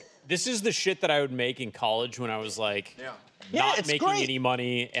good. This is the shit that I would make in college when I was like Yeah, not it's making great. any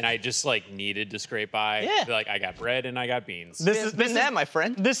money and I just like needed to scrape by. Yeah. Like I got bread and I got beans. This Been there, my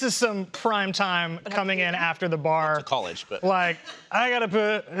friend. This is some prime time coming in after the bar. College, but Like, I gotta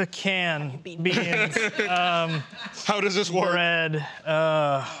put a can, beans, How does this work? bread.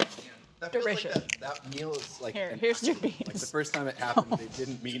 That feels like Delicious. that meal is like Here's your like the beans. first time it happened, they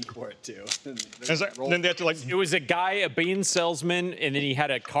didn't mean for it to. And they Is that- rolled- then they had to like. It was a guy, a bean salesman, and then he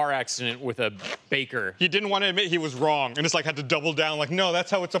had a car accident with a baker. He didn't want to admit he was wrong, and it's like had to double down. Like, no, that's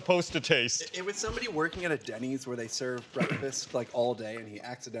how it's supposed to taste. It was somebody working at a Denny's where they serve breakfast like all day, and he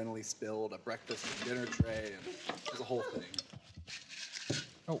accidentally spilled a breakfast and dinner tray, and it was a whole thing.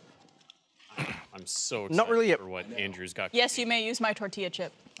 I'm so excited Not really for what Andrew's got. Yes, you may use my tortilla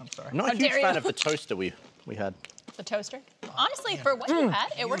chip. I'm sorry. I'm not How a huge dare fan you. of the toaster we had. The toaster. Honestly, for what you had,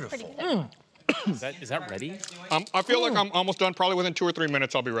 it worked pretty good. Is that ready? I feel like I'm almost done. Probably within 2 or 3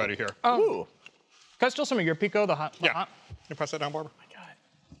 minutes, I'll be ready here. Ooh. Can I steal some of your pico, the hot? Yeah. You pass that down, Barbara?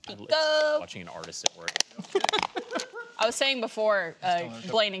 Go. Watching an artist at work. I was saying before,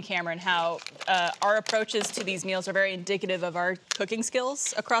 Blaine and Cameron, how our approaches to these meals are very indicative of our cooking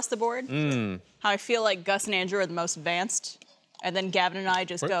skills across the board. How I feel like Gus and Andrew are the most advanced, and then Gavin and I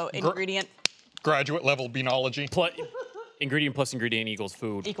just go ingredient Graduate level beanology. Ingredient plus ingredient equals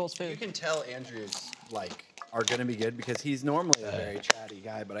food. equals You food. can tell Andrew's like are gonna be good because he's normally a very chatty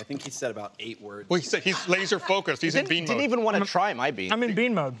guy, but I think he said about 8 words. Well, he said he's laser focused. He's in bean Didn't mode. even want to try my beans. I'm in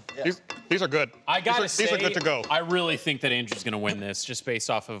bean mode. These are good. I gotta say, these are good to go. I really think that Andrew's gonna win this, just based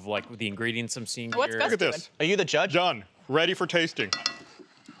off of like the ingredients I'm seeing What's here. Gus Look at this. Are you the judge? Done. Ready for tasting.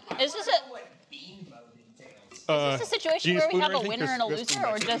 Is this a situation do you where we spoon have or a anything? winner and a Gus- Gus loser,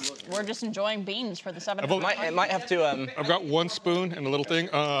 or just we're just enjoying beans for the 7 I've only- hours? It might have to. I've got 1 spoon and a little thing.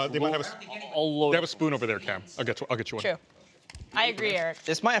 They might have I'll load they have a spoon over there, Cam. I'll get you one. True. I agree, Eric.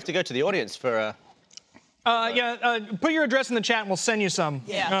 This might have to go to the audience for. Put your address in the chat and we'll send you some.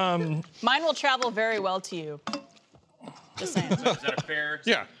 Yeah. Mine will travel very well to you. Just saying. Is that a fair?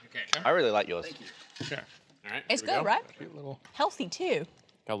 Yeah. Okay. I really like yours. Yeah. All right. It's here we good, go. right? Healthy too.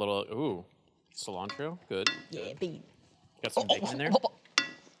 Got a little cilantro. Good. Yeah, bean. Got some bacon in there.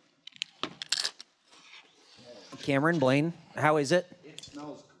 Cameron, Blaine, how is it? It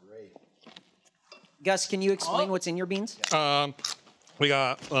smells great. Gus, can you explain what's in your beans? We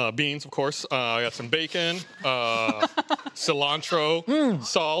got beans, of course. I got some bacon, cilantro,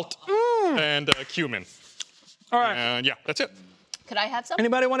 salt, and cumin. All right. And yeah, that's it. Could I have some?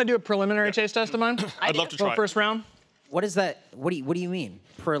 Anybody want to do a preliminary taste test of mine? I'd love to try Little first round? What is that? What do you mean?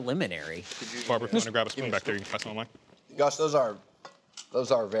 Preliminary? it. Barbara, if you want to grab a spoon back there, you can pass it on mine. Gosh, those are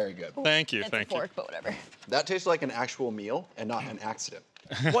very good. Thank you, It's a thank you. fork, but whatever. That tastes like an actual meal and not an accident.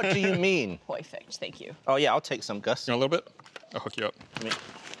 What do you mean? Perfect. Thank you. Oh yeah, I'll take some, Gus. You want a little bit? I'll hook you up.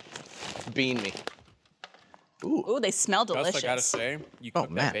 Bean me. Ooh, they smell Gus, delicious. I gotta say, you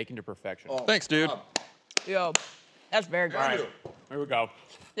cooked man. that bacon to perfection. Thanks, dude. Yo, that's very good. All right, here we go.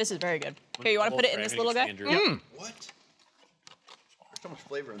 This is very good. Here, you want to put it in this little guy? Andrew. What? There's so much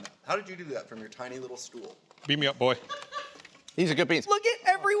flavor in that. How did you do that from your tiny little stool? Beat me up, boy. These are good beans. Look at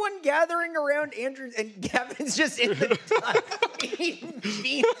everyone gathering around Andrew, and Gavin's just in the dust eating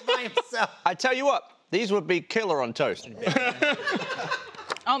beans by himself. I tell you what, these would be killer on toast.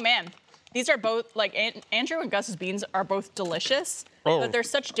 Oh man, these are both like Andrew and Gus's beans are both delicious, Oh. but they're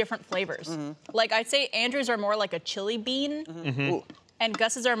such different flavors. Like I'd say Andrew's are more like a chili bean, Ooh. and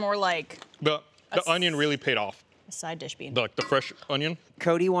Gus's are more like The onion really paid off. a side dish bean. The fresh onion.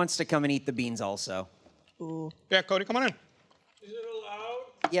 Cody wants to come and eat the beans also. Ooh. Yeah, Cody, come on in.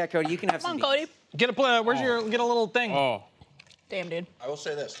 Yeah, Cody, you can have Come some on, beans. Cody. Get a get a little thing. Oh, Damn, dude. I will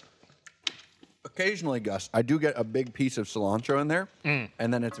say this. Occasionally, Gus, I do get a big piece of cilantro in there,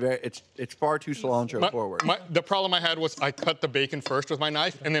 and then it's far too cilantro forward. The problem I had was I cut the bacon first with my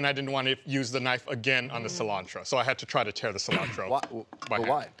knife, and then I didn't want to use the knife again on the cilantro, so I had to try to tear the cilantro. Why? by But hand.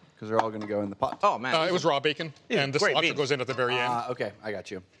 why? Because they're all going to go in the pot. Oh man. It was raw bacon, and the great cilantro beans. goes in at the very end. Okay, I got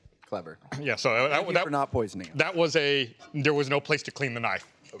you. Clever. Yeah, so Thank you for not poisoning it. that was there was no place to clean the knife.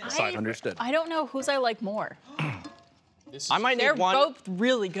 Aside of it. Understood. I don't know whose I like more. I might They're need one. both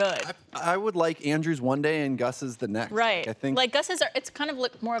really good. I would like Andrew's one day and Gus's the next. Right. I think. Like Gus's it's kind of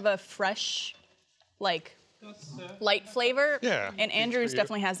like more of a fresh, like light flavor. Yeah. And Andrew's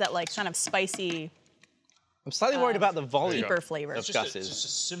definitely has that like kind of spicy I'm slightly worried about the volume deeper flavor. of It's Just a Gus's.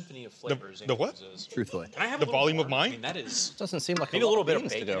 symphony of flavors. the what? Andrews is. Truthfully. Can I have The a little volume more? of mine? I mean, that is Doesn't seem like maybe a little bit of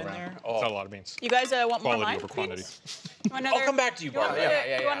beans to bacon go in around. there. It's Oh, not a lot of beans. You guys want more Quality mine? over quantity. You want another, come back to you,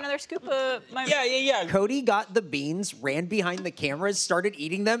 Barbara. You want another scoop of my? yeah. Cody got the beans, ran behind the cameras, started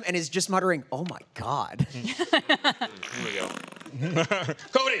eating them, and is just muttering, "Oh my god." Here we go.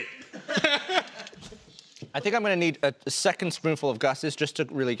 Cody! I think I'm going to need a second spoonful of Gus's just to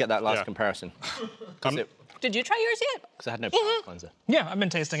really get that last Yeah. comparison. Because Did you try yours yet? I had no palate cleanser. Yeah, I've been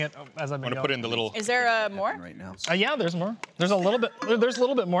tasting it as I've been I'm gonna going. put in the little. Is there more? Right now. Yeah, there's more. There's a little bit. There's a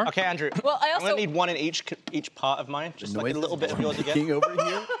little bit more. Okay, Andrew. Well, I I'm also- going to need one in each part of mine, just like a little bit of yours again. King over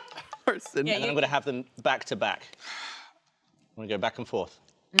here. Arson. Yeah, And then I'm going to have them back to back. I'm going to go back and forth.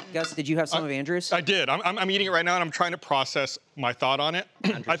 Gus, did you have some of Andrew's? I did. I'm eating it right now, and I'm trying to process my thought on it.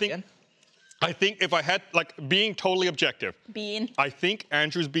 Again? I think if I had like being totally objective, Bean. I think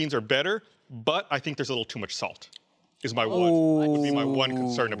Andrew's beans are better, but I think there's a little too much salt. Is my one would be my one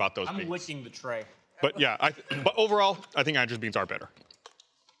concern about those I'm beans. licking the tray. But yeah, but overall, I think Andrew's beans are better.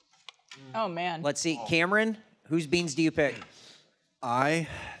 Oh man. Let's see. Cameron, whose beans do you pick? I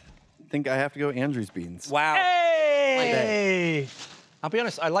think I have to go Andrew's beans. Wow. Hey! I'll be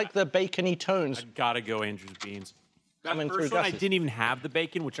honest, I like the bacony tones. Gotta go Andrew's beans. That Coming first through one, I Gus's. didn't even have the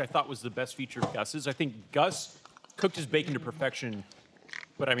bacon, which I thought was the best feature of Gus's. I think Gus cooked his bacon to perfection,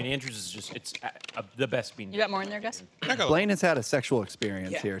 but I mean, Andrew's is just, it's the best bean. You got more in there, Gus? Blaine has had a sexual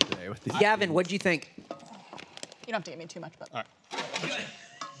experience here today with these. Gavin, what'd you think? You don't have to give me too much, but.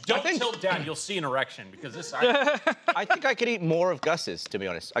 Don't tilt down, you'll see an erection, because this, I I think I could eat more of Gus's, to be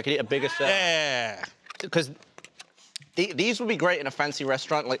honest. I could eat a bigger serve. Yeah. Because these would be great in a fancy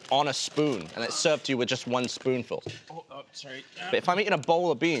restaurant, like on a spoon, and it's served to you with just one spoonful. sorry. But if I'm eating a bowl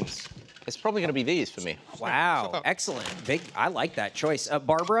of beans, it's probably going to be these for me. Wow. Excellent. Big. I like that choice.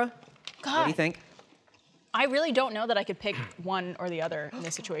 Barbara, what do you think? I really don't know that I could pick one or the other in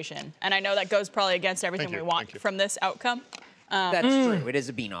this situation. And I know that goes probably against everything Thank we you, want thank you. from this outcome. That's true. It is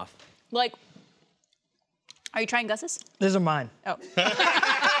a bean off. Like, are you trying Gus's? These are mine. Oh.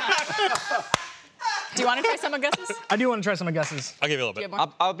 Do you want to try some of Gus's? I do want to try some of Gus's. I'll give you a little Do you bit. have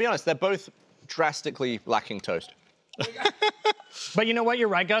more? I'll be honest, they're both drastically lacking toast. But you know what? You're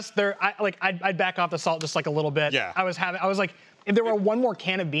right, Gus. I'd back off the salt just like a little bit. Yeah. I was like, if there were one more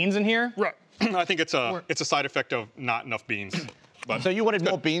can of beans in here, Right. I think it's a side effect of not enough beans. But So you wanted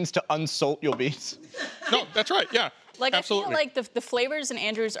more beans to unsalt your beans? no, that's right. Yeah. Like, absolutely. I feel like the flavors in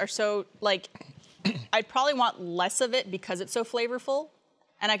Andrew's are so, like, I'd probably want less of it because it's so flavorful.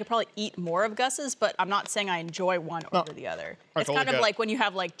 And I could probably eat more of Gus's, but I'm not saying I enjoy one over the other. I It's totally kind of get it. like when you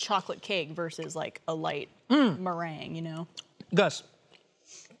have like chocolate cake versus like a light meringue, you know? Gus,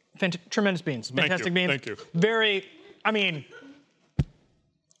 tremendous beans, fantastic you, beans. thank you. Very, I mean,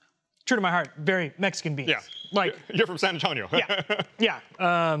 true to my heart, very Mexican beans. Yeah. Like, You're from San Antonio.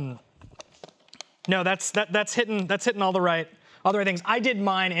 yeah. No, that's hitting all the right things. I did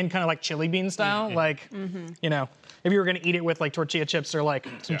mine in kind of like chili bean style, like, you know, if you were gonna eat it with like tortilla chips or like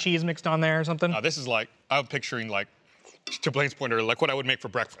some cheese mixed on there or something. This is like, I'm picturing like, to Blaine's point earlier, like what I would make for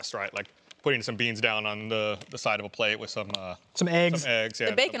breakfast, right? Like putting some beans down on the side of a plate with some eggs. Some eggs,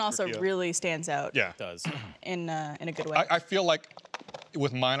 yeah. The bacon some also tortilla. really stands out Yeah. It does. in a good way. I feel like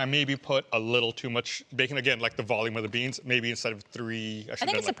with mine, I maybe put a little too much bacon. Again, like the volume of the beans. Maybe instead of 3, I should think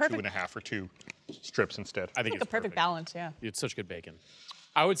have it's a done like perfect- 2.5 or 2 strips instead. I think like a it's perfect balance, yeah. It's such good bacon.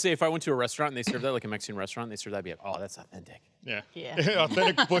 I would say if I went to a restaurant and they served that, like a Mexican restaurant, and they served that, I'd be like, oh, that's authentic. Yeah. Yeah.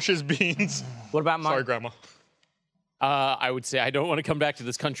 Authentic Bush's beans. What about mine? Sorry, Grandma. I would say I don't want to come back to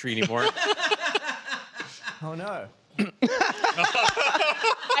this country anymore. Oh no.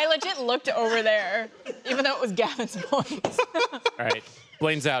 I legit looked over there, even though it was Gavin's points. All right.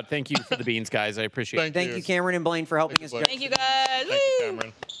 Blaine's out. Thank you for the beans, guys. I appreciate it. Thank you, Cameron and Blaine, for helping us. Blaine. Thank you guys. Thank you, Woo!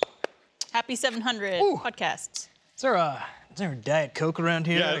 Cameron. Happy 700 podcasts. Is there a Diet Coke around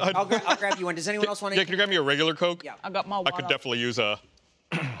here? Yeah, Like, I'll grab you one. Does anyone else want Yeah, to? can you grab me a regular Coke? Yeah. I got my I water. could definitely use a.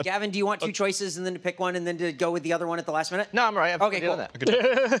 Gavin, do you want two choices and then to pick one and then to go with the other one at the last minute? No, I'm all right. I've Okay, done cool. that. I could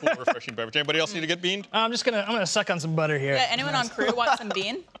definitely use a cool, refreshing beverage. Anybody else need to get beaned? I'm gonna suck on some butter here. Yeah, anyone on crew want some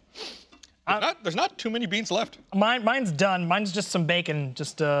bean? There's not too many beans left. Mine's done. Mine's just some bacon,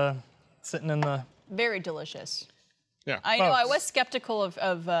 just sitting in the. Very delicious. Yeah. I know Oh. I was skeptical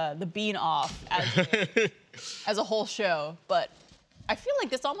of the bean off as a whole show, but I feel like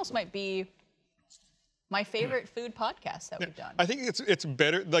this almost might be my favorite food podcast that we've done. I think it's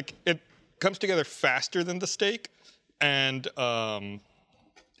better. Like it comes together faster than the steak, and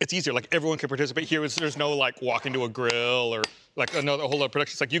it's easier. Like everyone can participate here. There's no like walking to a grill or like another whole lot of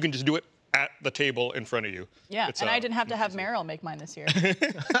production. It's like you can just do it at the table in front of you. Yeah, It's, and I didn't have to have Meryl make mine this year.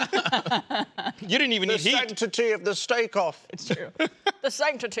 You didn't even The need heat. sanctity of the steak off. It's true. The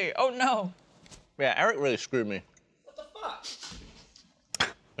sanctity. Oh no. Yeah, Eric really screwed me.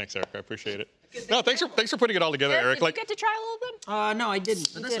 Thanks, Eric. I appreciate it. No, thanks for putting it all together, Eric. Did you get to try all of them? No, I didn't,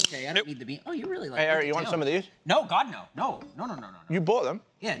 but that's okay. I don't need the bean. Oh, you really like Hey, Eric, the you want tail. some of these? No, God, no. No. You bought them.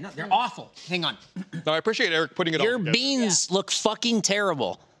 Yeah, no, they're awful. Hang on. No, I appreciate Eric putting it all Your together. beans look fucking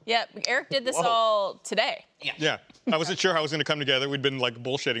terrible. Yeah, Eric did this all today. Yeah, I wasn't sure how it was going to come together. We'd been like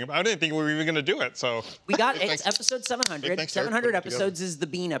bullshitting about it. I didn't think we were even going to do it. So We got Hey, it's thanks. episode 700. Hey, thanks, Eric, 700 putting it together. episodes is the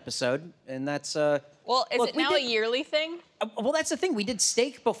bean episode, and that's Well, is Look, it we now a did- yearly thing? well, that's the thing. We did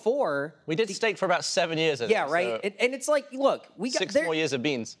steak before. We did steak for about 7 years. I Yeah, think, right. so And it's like, look, we got 6 more years of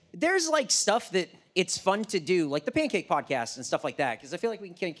beans. There's like stuff that it's fun to do, like the pancake podcast and stuff like that, because I feel like we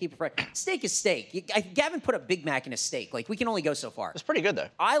can keep it fresh. Steak is steak. Gavin put a Big Mac in a steak. Like, we can only go so far. It's pretty good though.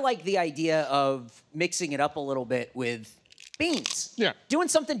 I like the idea of mixing it up a little bit with beans. Yeah. Doing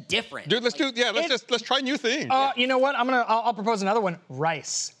something different. dude, let's try new things. You know what? I'll propose another one.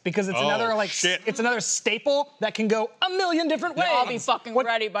 Rice, because it's Oh, another shit. it's another staple that can go a million different ways. I'll be fucking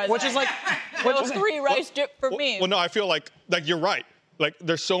ready by Which then. is like, No 3 rice dip for me. Well, no, I feel like you're right. Like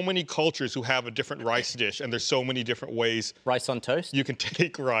there's so many cultures who have a different rice dish, and there's so many different ways Rice on toast. you can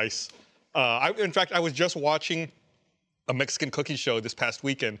take rice. In fact, I was just watching a Mexican cooking show this past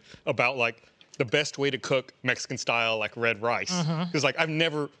weekend about like the best way to cook Mexican style like red rice. Because like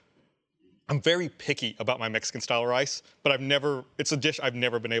I'm very picky about my Mexican style rice, but it's a dish I've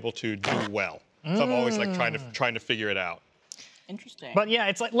never been able to do well. So I'm always like trying to figure it out. Interesting. but yeah,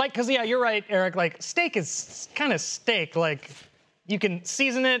 it's because yeah, you're right, Eric. Like steak is kind of steak. Like you can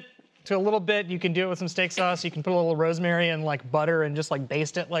season it to a little bit. You can do it with some steak sauce. You can put a little rosemary and like butter and just like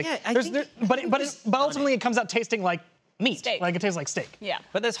baste it. Like, Yeah, I think- but ultimately it comes out tasting like meat. Steak. Like it tastes like steak. yeah.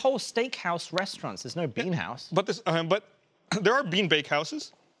 But there's whole steakhouse restaurants. There's no bean house. But there are bean bake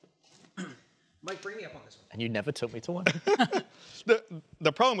houses. Mike, bring me up on this one. And you never took me to one.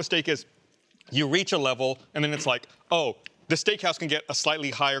 The problem with steak is you reach a level and then it's like, oh, the steakhouse can get a slightly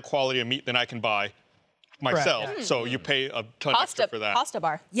higher quality of meat than I can buy myself. yeah. So you pay a ton extra for that. Pasta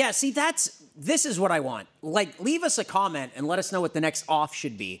bar. Yeah, see, this is what I want. Like, leave us a comment and let us know what the next off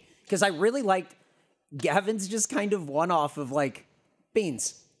should be. Because I really liked Gavin's just kind of one-off of, like,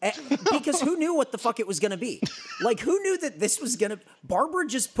 beans. Because who knew what the fuck it was gonna be? Like, who knew that this was gonna... Barbara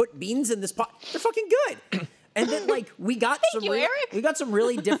just put beans in this pot. They're fucking good. And then, like, we got some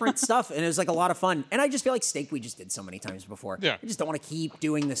really different stuff, and it was, like, a lot of fun. And I just feel like steak we just did so many times before. Yeah. I just don't want to keep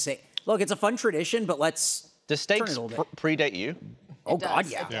doing the same... Look, it's a fun tradition, but let's... Does turn it steaks a little bit. predate you? Oh, does, God,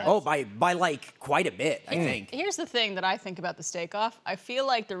 it yeah. does. Oh, by like quite a bit, I think. Here's the thing that I think about the steak off. I feel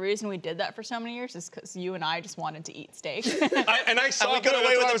like the reason we did that for so many years is because you and I just wanted to eat steak. I saw we got that.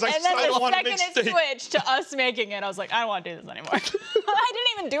 away with I was like, And then I the don't want to make second it steak. switched to us making it, I was like, I don't want to do this anymore. I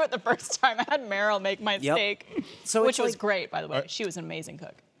didn't even do it the first time. I had Meryl make my Yep. steak, So which it's was like- great, by the way. She was an amazing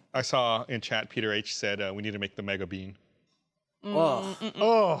cook. I saw in chat Peter H said we need to make the mega bean. Ugh.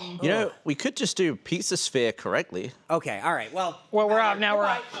 Oh. You know, we could just do pizza sphere correctly. Okay, all right. Well, Well, we're out now. We're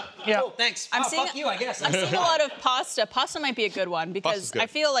out. Yeah. cool, thanks. I'm Oh, seeing, fuck you, I guess. I'm seeing a lot of pasta. Pasta might be a good one because Pasta's good. I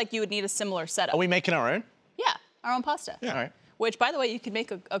feel like you would need a similar setup. Are we making our own? Yeah, our own pasta. Yeah. All right. Which, by the way, you could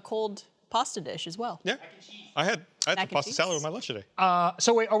make a cold pasta dish as well. Yeah. I had Mac the and pasta cheese? salad with my lunch today.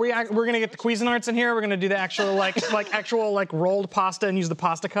 So wait, we're gonna get the Cuisinarts in here? We're gonna do the actual like rolled pasta and use the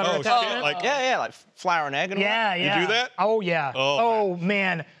pasta cutter Oh, attachment? shit, like Yeah, like flour and egg and all that. Yeah, yeah. do that? Oh yeah. Oh,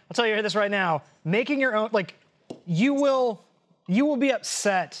 man. I'll tell you this right now. Making your own, like, you will be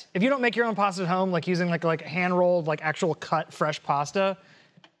upset if you don't make your own pasta at home, like using like hand rolled, like actual cut fresh pasta.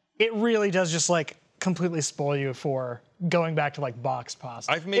 It really does just like completely spoil you for going back to like boxed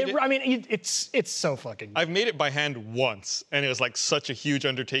pasta. I've made it- I mean, it's so fucking. I've made it by hand once, and it was like such a huge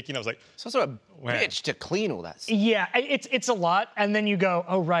undertaking. I was like, It's also a Man. bitch to clean all that stuff. Yeah, it's a lot, and then you go,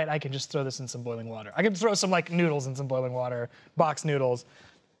 oh right, I can just throw this in some boiling water. I can throw some like noodles in some boiling water, box noodles.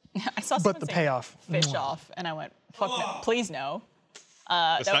 I saw But someone the say payoff. fish off, and I went, fuck no, please no.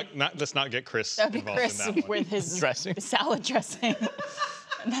 let's not get Chris That would be involved Chris in that one. with his Dressing. salad dressing.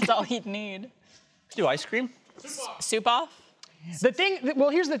 And that's all he'd need. Do ice cream? Soup off? Well,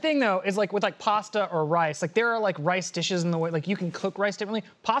 here's the thing though, is like with like pasta or rice, like there are like rice dishes in the way, like you can cook rice differently.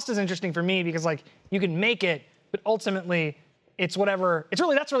 Pasta's interesting for me because like you can make it, but ultimately it's whatever,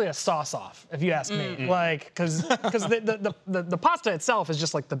 that's really a sauce off, if you ask me. Like, cause the pasta itself is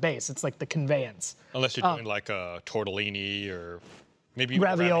just like the base, it's like the conveyance. Unless you're doing like a tortellini or maybe even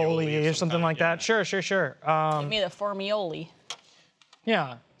Ravioli or something kind, like yeah. that. Sure. Give me the formioli.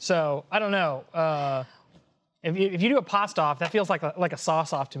 Yeah, so I don't know. If you do a pasta off, that feels like a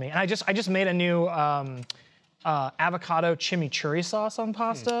sauce off to me. And I just made a new avocado chimichurri sauce on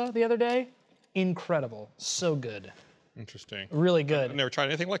pasta the other day. Incredible, so good, Interesting. really good. I've never tried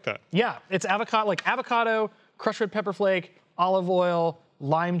anything like that. Yeah, it's avocado, crushed red pepper flake, olive oil,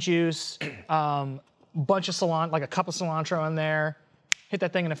 lime juice, bunch of cilantro, like a cup of cilantro in there. Hit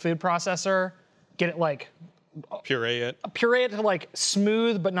that thing in a food processor. Get it like Puree it. puree it to like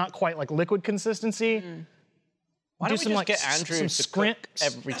smooth but not quite like liquid consistency. Why don't we just get some Andrew to scrimp cook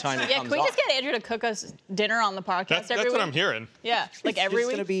every time he Yeah, comes can we on? just get Andrew to cook us dinner on the podcast That's every week? what I'm hearing. Yeah, like every It's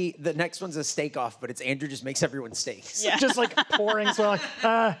week. gonna be the next one's a steak off, but it's Andrew just makes everyone steaks. Yeah. Just like pouring, so like,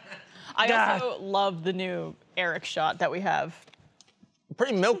 I God. also love the new Eric shot that we have.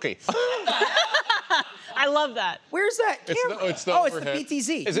 Pretty milky. I love that. Where's that It's camera? it's the oh, it's the overhead.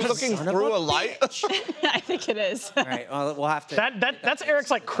 PTZ. Is it looking Son of through a bitch. light? I think it is. All right, well, we'll have to. that's Eric's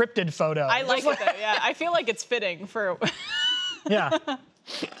like cryptid photo. I like it though. Yeah, I feel like it's fitting for. Yeah.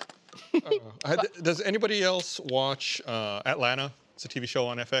 Does anybody else watch Atlanta? It's a TV show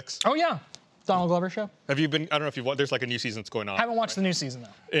on FX. Oh yeah, Donald Glover show. Have you been? I don't know if you've watched. There's like a new season that's going on. Haven't watched the new season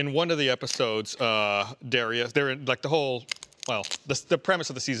though. In one of the episodes, Darius, they're in like the whole. Well, the premise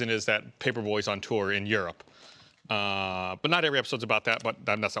of the season is that Paperboy's on tour in Europe. But not every episode's about that, but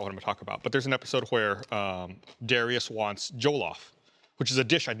that's not what I'm going to talk about. But there's an episode where Darius wants jollof, which is a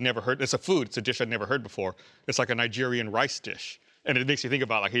dish I'd never heard. It's a food. It's a dish I'd never heard before. It's like a Nigerian rice dish. And it makes you think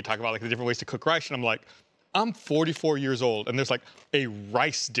about, like, he talk about like the different ways to cook rice. And I'm like, I'm 44 years old, and there's like a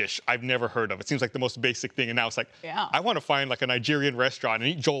rice dish I've never heard of. It seems like the most basic thing. And now it's like, Yeah. I want to find like a Nigerian restaurant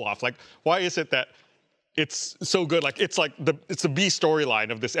and eat jollof. Like, why is it that it's so good? Like, it's the B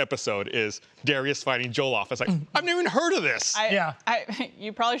storyline of this episode is Darius finding jollof. It's like, I've never even heard of this. Yeah.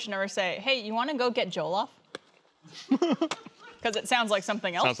 You probably should never say, "Hey, you want to go get Jollof?" Because it sounds like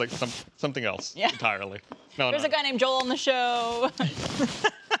something else. Sounds like something else Yeah. entirely. No, There's no. a guy named Joel on the show.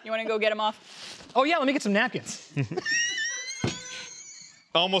 You want to go get him off? Oh yeah, let me get some napkins.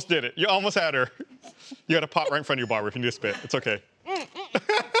 Almost did it. You almost had her. You got a pot right in front of you, Barbara, if you need to spit. It's okay.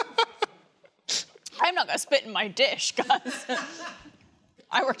 I'm not gonna spit in my dish, guys.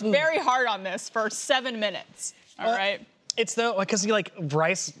 I worked very hard on this for 7 minutes. All right. It's though because like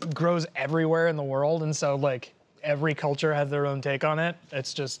rice grows everywhere in the world, and so like every culture has their own take on it.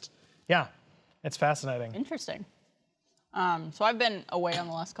 It's just, yeah, it's fascinating. Interesting. So I've been away on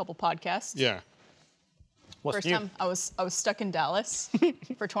the last couple podcasts. Yeah. What's First new? time I was stuck in Dallas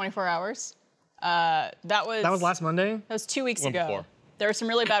for 24 hours. That was last Monday. That was 2 weeks One ago. before. There was some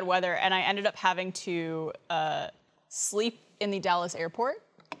really bad weather, and I ended up having to sleep in the Dallas airport.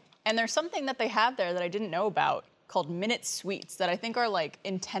 And there's something that they have there that I didn't know about called Minute Suites that I think are like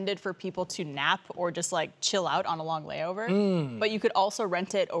intended for people to nap or just like chill out on a long layover. But you could also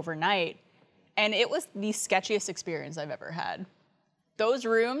rent it overnight. And it was the sketchiest experience I've ever had. Those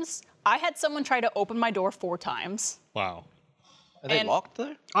rooms, I had someone try to open my door 4 times. Wow. Are they and- locked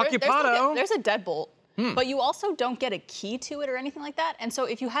though? Occupado. There's a deadbolt, but you also don't get a key to it or anything like that. And so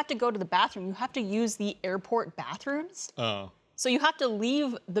if you have to go to the bathroom, you have to use the airport bathrooms. So you have to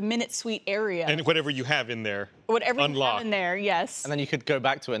leave the Minute Suite area. And whatever you have in there, whatever you unlock. have in there, yes. And then you could go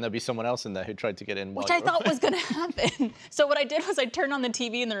back to it and there'd be someone else in there who tried to get in. Which I thought was going to happen. So what I did was I turned on the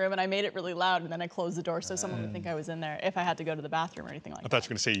TV in the room and I made it really loud, and then I closed the door so someone would think I was in there if I had to go to the bathroom or anything like I that. thought you were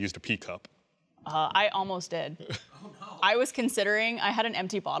going to say you used a pee cup. I almost did. I was considering, I had an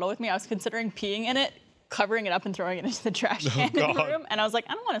empty bottle with me. I was considering peeing in it, covering it up and throwing it into the trash can in the God. room. And I was like,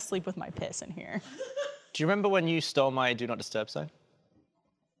 I don't want to sleep with my piss in here. Do you remember when you stole my Do Not Disturb sign?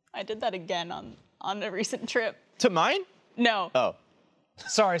 I did that again on a recent trip. To mine? No. Oh.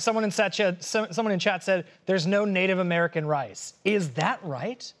 Sorry, someone in chat said there's no Native American rice. Is that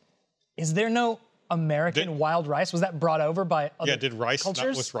right? Is there no American wild rice? Was that brought over by other Yeah, did rice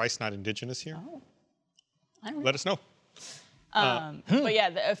cultures? was rice not indigenous here? I don't know. Let us know. But yeah,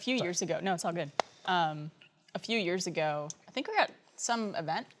 a few years ago, no, it's all good. A few years ago, I think we were at some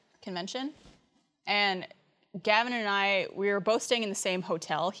convention, and Gavin and I, we were both staying in the same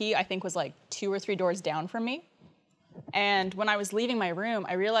hotel. He, I think, was like 2 or 3 doors down from me. And when I was leaving my room,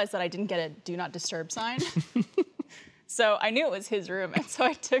 I realized that I didn't get a Do Not Disturb sign. So I knew it was his room, and so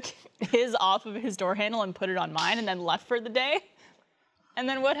I took his off of his door handle and put it on mine and then left for the day. And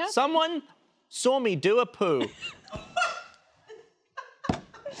then what happened? Someone saw me do a poo.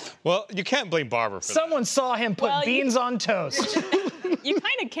 Well, you can't blame Barbara for Someone saw him put Well, beans on toast. You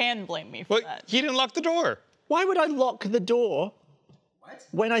kind of can blame me for that. that. He didn't lock the door. Why would I lock the door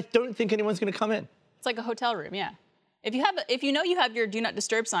when I don't think anyone's going to come in? It's like a hotel room, yeah. If you know you have your Do Not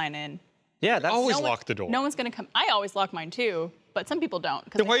Disturb sign in, Yeah, that's Always No one- lock the door. No one's gonna come. I always lock mine too, but some people don't.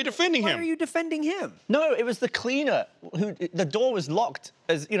 'cause Then why are they- you defending Why him? are you defending him? No, it was the cleaner who the door was locked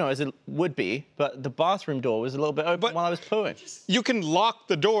as it would be, but the bathroom door was a little bit open while I was pooing. You can lock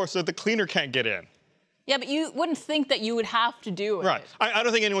the door so that the cleaner can't get in. Yeah, but you wouldn't think that you would have to do it. Right. I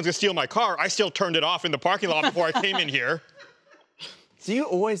don't think anyone's gonna steal my car. I still turned it off in the parking lot before I came in here. Do you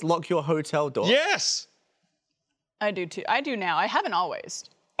always lock your hotel door? Yes. I do too. I do now. I haven't always.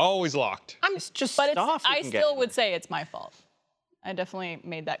 Always locked. It's just But staff. you I can get still in would there. say it's my fault. I definitely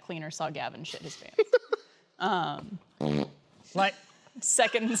made that cleaner saw Gavin shit his pants. Like,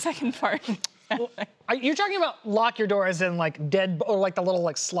 Second part. you're talking about lock your door as in like dead or like the little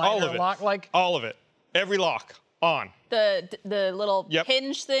like slider All of it. lock, like All of it. Every lock on. the little Yep.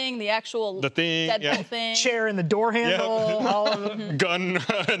 hinge thing, the actual The thing, deadbolt yeah. thing. chair in the door handle, all of them. Gun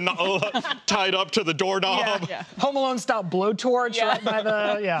tied up to the doorknob. Yeah. Home Alone style blowtorch Yeah. right by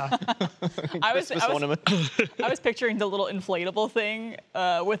the Christmas ornament. I was picturing the little inflatable thing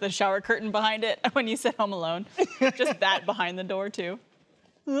with a shower curtain behind it when you said Home Alone. Just that behind the door too.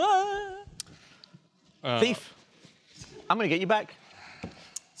 Thief. I'm gonna get you back.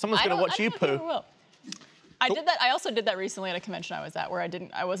 Someone's gonna watch you poo. I did that. I also did that recently at a convention I was at, where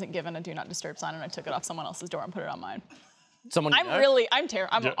I wasn't given a do not disturb sign, and I took it off someone else's door and put it on mine. Someone. I'm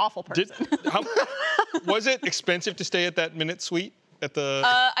an awful person. Was it expensive to stay at that Minute Suite at the?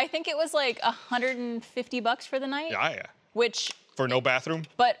 I think it was like $150 for the night. Yeah. Which, For no bathroom.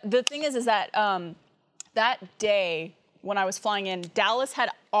 but the thing is that that day when I was flying in, Dallas had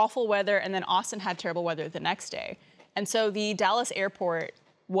awful weather, and then Austin had terrible weather the next day, and so the Dallas airport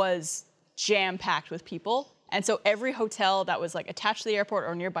was jam-packed with people. And so every hotel that was like attached to the airport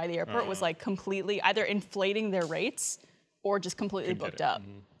or nearby the airport was like completely either inflating their rates or just completely booked up.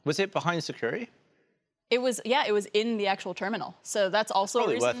 Was it behind security? It was in the actual terminal. So that's also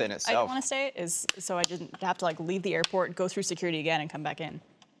Probably a reason worth it in I itself. didn't want to stay, is so I didn't have to like leave the airport, go through security again, and come back in.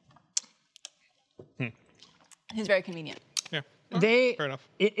 It's very convenient. Yeah. They. Fair enough.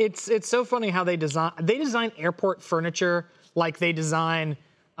 It's so funny how they design airport furniture like they design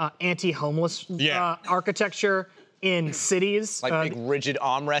anti-homeless architecture in cities. Like big rigid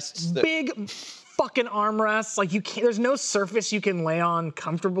armrests. Big fucking armrests. Like you can't. There's no surface you can lay on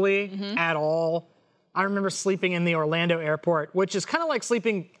comfortably at all. I remember sleeping in the Orlando airport, which is kind of like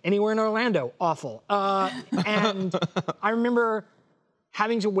sleeping anywhere in Orlando. Awful. And I remember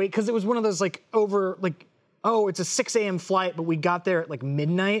having to wait because it was one of those it's a 6 a.m. flight, but we got there at like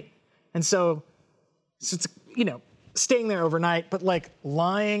midnight, and so it's staying there overnight, but like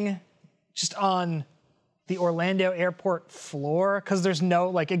lying just on the Orlando airport floor because there's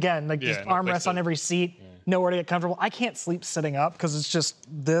no just armrests on every seat, nowhere to get comfortable. I can't sleep sitting up because it's just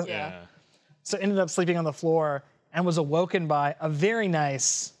this. Yeah. So ended up sleeping on the floor and was awoken by a very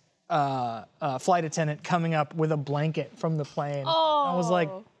nice flight attendant coming up with a blanket from the plane. I was like,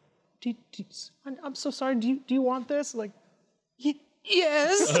 I'm so sorry. Do you want this? Like,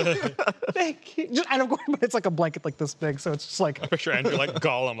 yes. Thank you. And of course, but it's like a blanket like this big, so it's just like. I picture Andrew like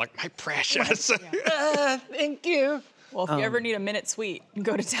Gollum, like my precious. Thank you. Well, if you ever need a Minute Suite,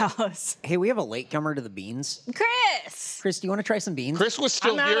 go to Dallas. Hey, we have a latecomer to the beans. Chris! Chris, do you want to try some beans? Chris was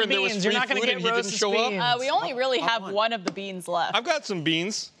still I'm out here of and there was beans. free You're not gonna food get and he didn't roasted show beans. up. We only really have one of the beans left. I've got some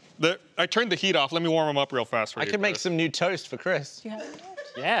beans. I turned the heat off. Let me warm them up real fast for I you. can make Chris. some new toast for Chris.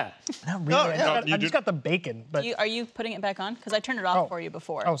 Yeah. Not really. I you just got the bacon, but. Are you putting it back on? Because I turned it off for you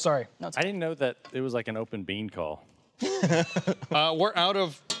before. Oh, sorry. No, it's I didn't know that it was like an open bean call. We're out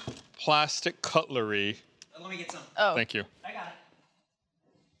of plastic cutlery. Let me get some. Oh, Thank you. I got it.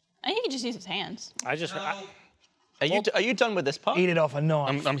 I think he can just use his hands. I just. Are you done with this part? Eat it off a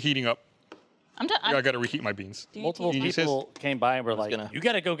knife. I'm heating up. I'm done. I got to reheat my beans. Multiple You says- people came by and were like, gonna- "You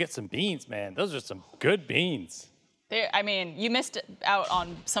got to go get some beans, man. Those are some good beans." You missed out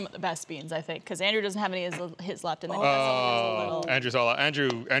on some of the best beans, I think, because Andrew doesn't have any of his left, and then he has a little. Andrew's all out.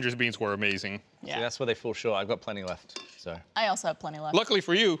 Andrew's beans were amazing. Yeah. See, that's where they fall short. I've got plenty left. So. I also have plenty left. Luckily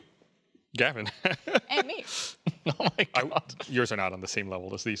for you, Gavin. And me. Oh my God. Yours are not on the same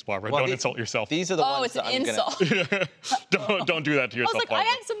level as these, Barbara. Well, Don't insult yourself. These are the Oh, ones it's an that I'm insult. Don't do that to I was yourself, like, I Barbara.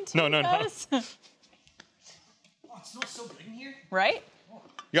 had some too, No. guys. Oh, it smells so good in here. Right?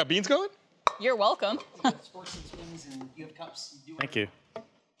 You got beans going? You're welcome. Sports and spoons, and you have cups. You do Thank you.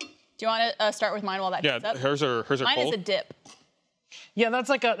 Do you want to start with mine while that Yeah, heats up? hers are Mine cold. is a dip. Yeah,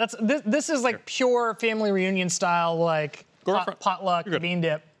 this is like pure family reunion style, like Go right front. potluck You're good. bean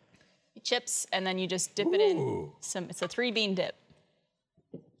dip. Chips, and then you just dip it in. It's a 3-bean dip.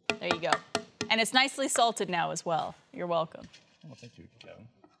 There you go. And it's nicely salted now as well. You're welcome. Well, thank you, Kevin.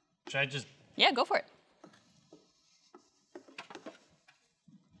 Should I just? Yeah, go for it.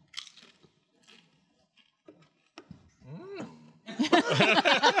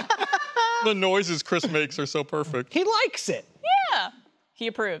 The noises Chris makes are so perfect. He likes it. Yeah. He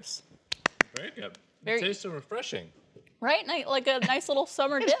approves. Very good. Very- It tastes so refreshing. Right? Like a nice little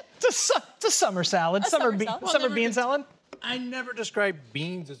summer dip. It's a summer salad. summer salad. Summer bean salad. I never described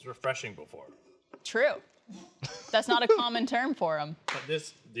beans as refreshing before, True. That's not a common term for them. but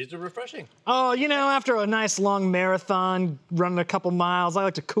these are refreshing. Oh, you know, after a nice long marathon, running a couple miles, I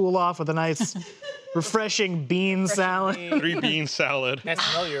like to cool off with a nice, refreshing bean salad. 3 bean salad. I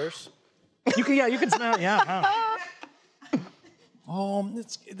smell yours. You can smell it. Yeah.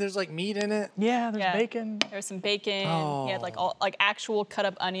 There's like meat in it. Yeah, there's Yeah. bacon. There's some bacon. He had like actual cut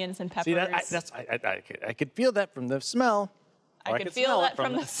up onions and peppers. See I could feel that from the smell. I could feel that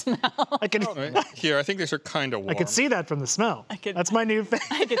from the smell. I can. Here, I think these are kind of warm. I could see that from the smell. That's my new thing.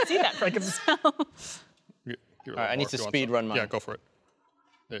 I could see that from the smell. All right, I need to speed run mine. Yeah, go for it.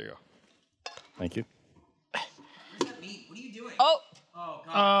 There you go. Thank you. What are you doing? Oh,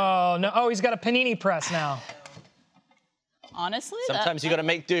 Oh no! Oh, he's got a panini press now. honestly, Sometimes you got to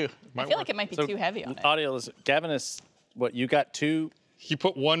make do. I feel like it might be too heavy on it. Audio is Gavin is what you got 2. He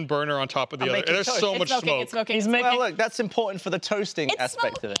put one burner on top of the other. making There's toast. so It's much smoke. It's smoking. He's it's making. Well, look, that's important for the toasting It's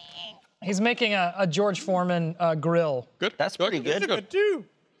aspect of it. He's making a George Foreman grill. Good. That's pretty good. Do.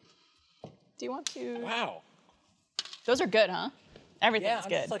 Do you want to? Wow. Those are good, huh? Everything's I'm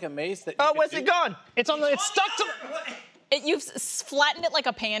good. just like amazed that. Oh, where's it gone? It's on the. It's stuck to. You've flattened it like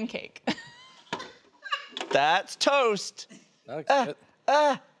a pancake. That's toast. Here.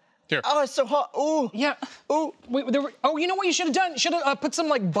 Oh, it's so hot. Ooh. Yeah. Ooh. Oh, you know what you should have done? Should have put some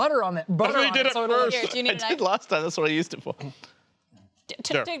like butter on it. Butter what he on did it. at So it'll look- first. Here, do you need I a did knife? last time. That's what I used it for.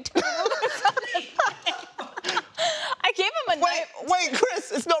 There. I gave him a knife. Wait,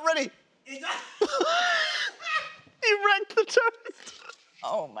 Chris, it's not ready. You wrecked the toast.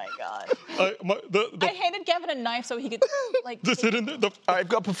 Oh my god. I I handed Gavin a knife so he could like. This hit in the All right, I've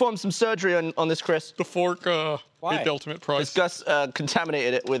got to perform some surgery on this, Chris. the fork. Paid the ultimate price. Gus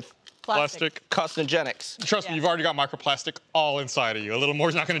contaminated it with Plastic. carcinogenics. Trust me, Yeah. you've already got microplastic all inside of you. A little more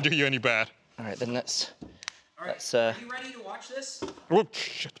is not going to do you any bad. All right, then let's. All right. Let's, Are you ready to watch this? Whoop,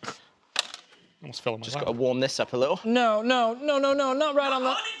 shit. Almost fell in my Just lap. got to warm this up a little. No, not right on the.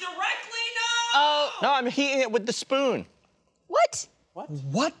 On it directly, no! Oh, No, I'm heating it with the spoon. what?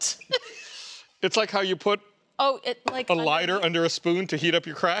 What? It's like how you put Oh, it like a lighter under a spoon to heat up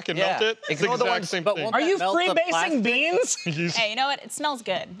your crack and Yeah. melt it. It's the Ignore the exact ones- same but thing. won't Are you melt the freebasing plastic? beans? Hey, you know what? It smells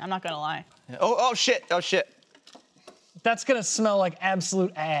good. I'm not gonna lie. Oh shit. Oh shit. That's gonna smell like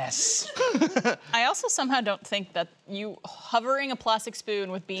absolute ass. I also somehow don't think that you hovering a plastic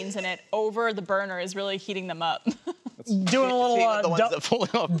spoon with beans in it over the burner is really heating them up. Doing a little See, the ones that are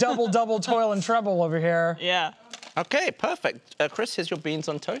falling off. double toil and trouble over here. yeah. Okay, perfect. Chris, here's your beans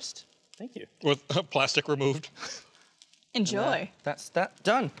on toast. Thank you. With plastic removed. Enjoy. That's that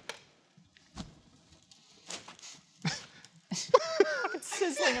done.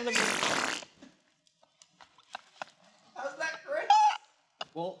 Sizzling of the beans.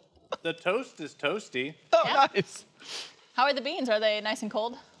 Well, the toast is toasty. Oh, Yeah. nice. How are the beans? Are they nice and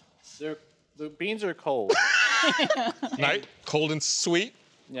cold? The beans are cold. Night, cold and sweet.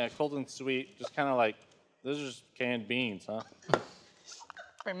 Yeah, cold and sweet. Just kind of like those are just canned beans, huh?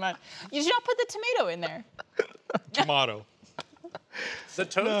 Pretty much. You should not put the tomato in there. Tomato. The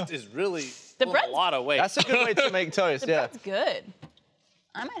toast is really The pulling a bread's- lot of weight. That's a good way to make toast. The Yeah. bread's good.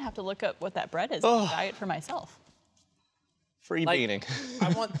 I might have to look up what that bread is and buy it for myself. Free Like, beaning. I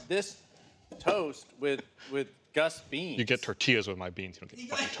want this toast with Gus beans. You get tortillas with my beans. You don't get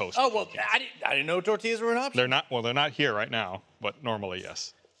fucking toast. Oh with well, my beans. I didn't know tortillas were an option. They're not. Well, they're not here right now, but normally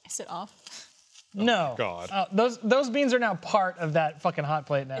yes. Is it off? No. God. Those beans are now part of that fucking hot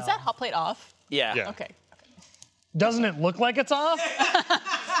plate now. Is that hot plate off? Yeah. Yeah. Okay. Doesn't it look like it's off?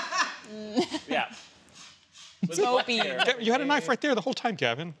 Yeah. Soapy. You had a knife right there the whole time,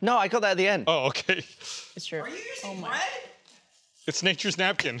 Gavin. No, I got that at the end. Oh, okay. It's true. Are you using Oh my. bread? It's nature's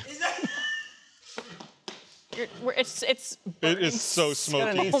napkin. Is that? It's It burning. is so Gonna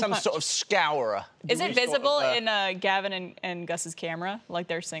smoky. need some sort of scourer. Is it Some sort visible of, in Gavin and Gus's camera, like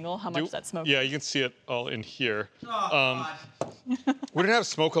they're single? How much that smoke? Yeah, you can see it all in here. Oh, God. We didn't have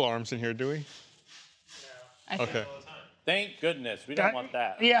smoke alarms in here, do we? I think. Okay. Thank goodness we don't want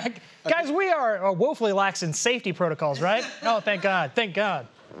that. Yeah, guys, we are woefully lax in safety protocols, right? Oh, thank God, thank God.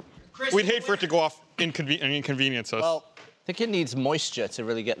 Chris, We'd hate for it to go off and inconvenience us. Well, I think it needs moisture to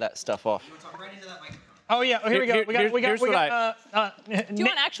really get that stuff off. Talk right into that microphone. Oh yeah, here we go. Here's what Do you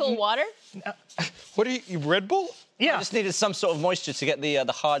want actual water? What are you, Red Bull? I Yeah. just needed some sort of moisture to get the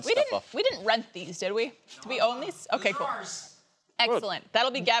hard We stuff didn't. off. We didn't rent these, did we? Did we own these? Okay, Those are cool. ours. Excellent.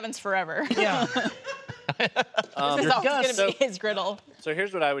 That'll be Gavin's forever. Yeah. This is always going to so- be his griddle. So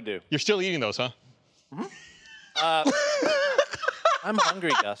here's what I would do. You're still eating those, huh? I'm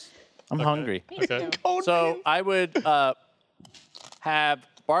hungry, Gus. I'm hungry. Okay. So I would have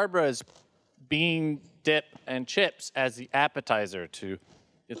Barbara's bean dip and chips as the appetizer.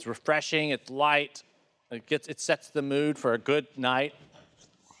 It's refreshing. It's light. It sets the mood for a good night.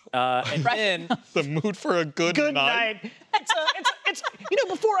 And then The mood for a good night. It's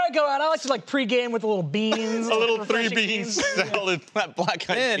before I go out, I like to like pregame with a little beans. A little three refreshing beans salad. That Black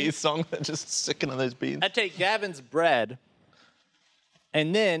Eyed Then- Peas song, they're just sicking on those beans. I take Gavin's bread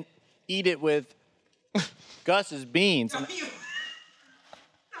and then eat it with Gus's beans. And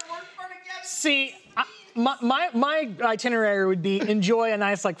See, my itinerary would be enjoy a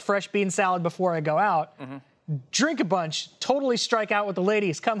nice like fresh bean salad before I go out. Drink a bunch, totally strike out with the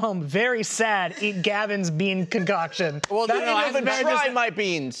ladies, come home very sad, eat Gavin's bean concoction. well, no, I Even haven't, try my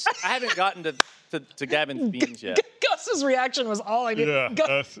beans. I haven't gotten to Gavin's beans yet. Gus's reaction was all I did. Yeah.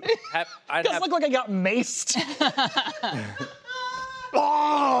 Gus I'd have looked like I got maced.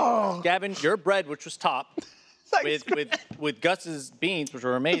 Oh! Gavin, your bread, which was top, with Gus's beans, which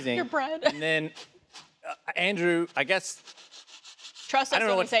were amazing. Your bread. And then Andrew, I guess Trust us I don't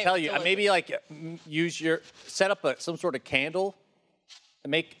know when we what say to tell it's you. delicious. Maybe like set up some sort of candle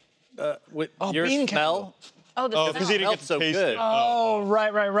and make with your bean smell. Oh, the Oh, smell. because he didn't get Smells to so taste good. it. Oh,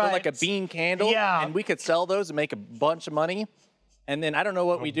 right. Like a bean candle. Yeah. And we could sell those and make a bunch of money. And then I don't know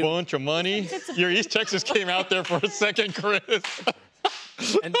what we do. Bunch of money. Your East Texas came out there for a second, Chris.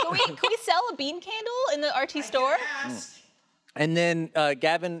 And, Can we sell a bean candle in the RT store? and then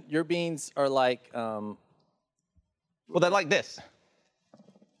Gavin, your beans are like, Well, they're like this.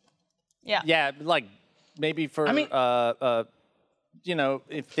 Yeah. like maybe for I mean-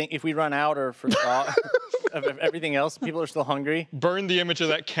 if we run out or forgot of everything else, people are still hungry. Burn the image of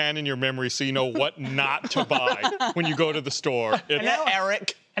that can in your memory so you know what not to buy when you go to the store.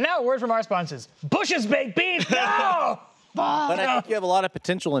 Eric. And now a word from our sponsors. Bush's Baked Beans, no! But I think you have a lot of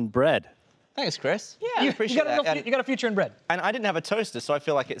potential in bread. Thanks, Chris. Yeah. I You appreciate got, that. you got a future in bread. And I didn't have a toaster, so I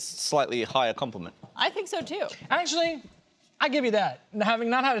feel like it's slightly higher compliment. I think so too. Actually, I give you that. Having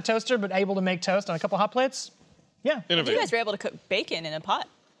not had a toaster, but able to make toast on a couple hot plates, yeah. You Innovative. guys were able to cook bacon in a pot.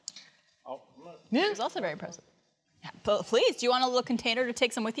 Yeah. It was also very impressive. Yeah, but please, do you want a little container to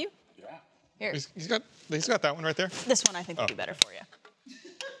take some with you? Yeah. Here, He's got that one right there. this one I think would be better for you.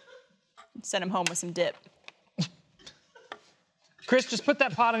 Send him home with some dip. Chris, just put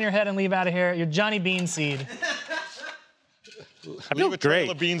that pot on your head and leave out of here. You're Johnny Bean Seed. Leave a trail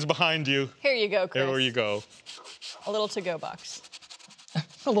of beans behind you. Here you go, Chris. There you go. A little to-go box.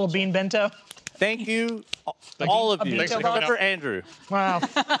 A little bean bento. Thank you, all of you, Thanks for except coming for out. Andrew. Wow.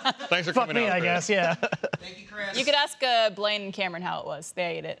 Thanks for Fuck coming me, out, I Chris. guess, yeah. You could ask Blaine and Cameron how it was.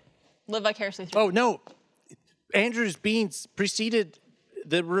 They ate it. Live vicariously through. Oh no, Andrew's beans preceded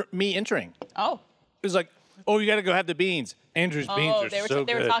me entering. Oh. It was like, oh, you got to go have the beans. Andrew's beans Oh, are they were so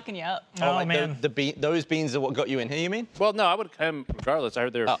they were good. talking you up. Oh, like man. those beans are what got you in here, you mean? Well, no, I would have come regardless. I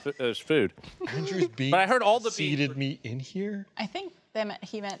heard there was food. Andrew's beans But I heard all the beans seated me in here. I think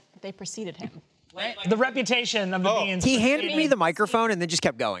he meant they preceded him. Right? The reputation of the beans. He handed me the microphone and then just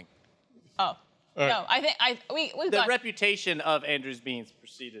kept going. Oh. right. No, I think we've The got. reputation of Andrew's beans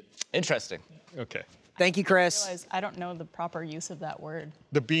preceded. Interesting. Okay. Thank you, Chris. Realize I don't know the proper use of that word.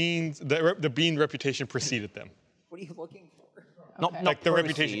 The bean reputation preceded them. What are you looking for? Not Like the proceed.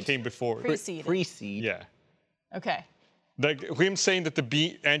 reputation came before. Preceded. Precede. Yeah. Okay. Like him saying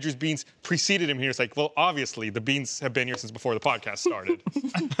that Andrew's beans preceded him here. It's like, well, obviously the beans have been here since before the podcast started.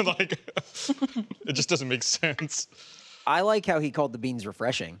 Like, it just doesn't make sense. I like how he called the beans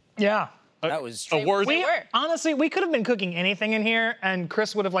refreshing. Yeah. That was A word. They were. Honestly, we could have been cooking anything in here, and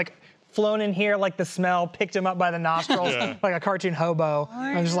Chris would have like flown in here like the smell, picked him up by the nostrils Yeah. like a cartoon hobo,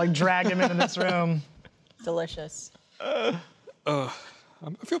 and just like dragged him into this room. Delicious.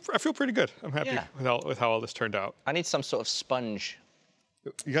 I feel pretty good. I'm happy Yeah. with how all this turned out. I need some sort of sponge.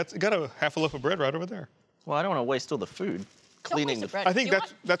 You got a half a loaf of bread right over there. Well, I don't want to waste all the food. Cleaning waste the the bread. I think Do you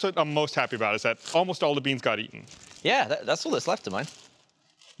that's what I'm most happy about is that almost all the beans got eaten. Yeah, that's all that's left of mine.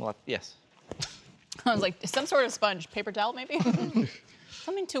 Well, yes. I was like, some sort of sponge, paper towel maybe?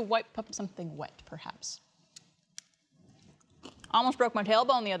 Something to wipe up something wet, perhaps. Almost broke my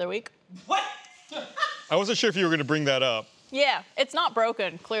tailbone the other week. I wasn't sure if you were going to bring that up. Yeah, it's not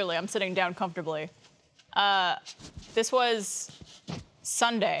broken, clearly. I'm sitting down comfortably. This was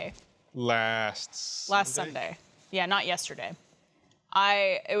Sunday, Last Sunday. Yeah, not yesterday.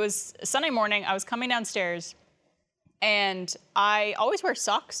 It was Sunday morning. I was coming downstairs, And I always wear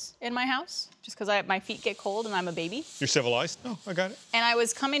socks in my house just because my feet get cold and I'm a baby. You're civilized? No, I got it. And I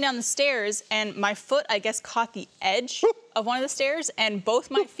was coming down the stairs and my foot, I guess, caught the edge of one of the stairs and both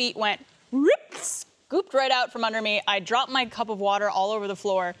my feet went scooped right out from under me. I dropped my cup of water all over the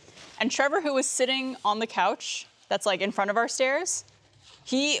floor. And Trevor, who was sitting on the couch that's like in front of our stairs,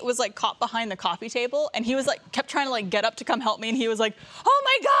 he was like caught behind the coffee table and he was like, kept trying to like get up to come help me. And he was like, oh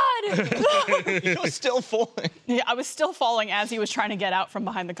my God. You're still falling. Yeah, I was still falling as he was trying to get out from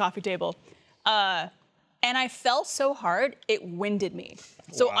behind the coffee table. And I fell so hard, it winded me.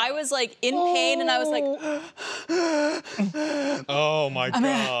 So I was like in pain and I was like, oh my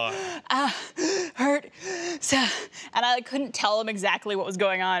God. Hurt. And I like, couldn't tell him exactly what was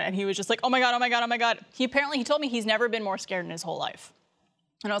going on. And he was just like, oh my God, oh my God, oh my God. He told me he's never been more scared in his whole life.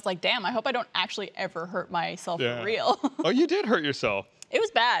 And I was like, damn, I hope I don't actually ever hurt myself for real. Oh, you did hurt yourself. It was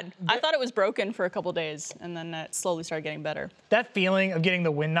bad. I thought it was broken for a couple days, and then it slowly started getting better. That feeling of getting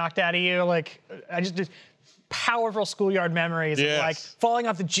the wind knocked out of you, like, I just powerful schoolyard memories of like falling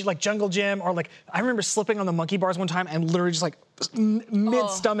off the jungle gym, or like I remember slipping on the monkey bars one time and literally just like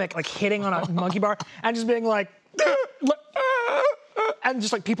mid-stomach, like hitting on a monkey bar and just being like, and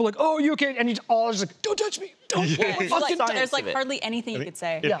just like people like, oh, you okay? And you all just like, don't touch me. Don't fucking touch me. There's like hardly anything you could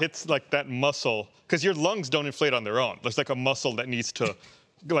say. It hits like that muscle, because your lungs don't inflate on their own. There's like a muscle that needs to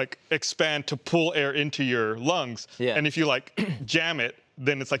like expand to pull air into your lungs. Yeah. And if you like jam it,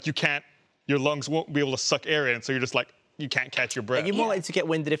 then it's like your lungs won't be able to suck air in. So you're just like, you can't catch your breath. Are you more likely to get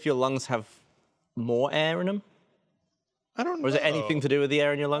winded if your lungs have more air in them? I don't know. Or is it anything to do with the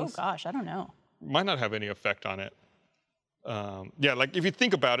air in your lungs? Oh gosh, I don't know. Might not have any effect on it. Yeah, like if you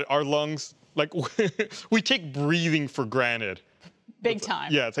think about it, our lungs, like we take breathing for granted. Big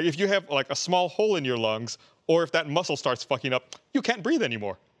time. Yeah, it's like if you have like a small hole in your lungs, or if that muscle starts fucking up, you can't breathe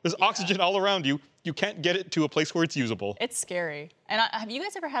anymore. There's oxygen all around you. You can't get it to a place where it's usable. It's scary. And have you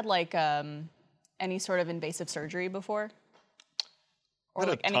guys ever had like any sort of invasive surgery before? Or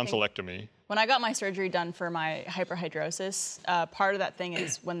like a tonsillectomy. When I got my surgery done for my hyperhidrosis, part of that thing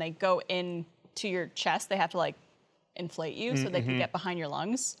is when they go into your chest, they have to like inflate you so they can get behind your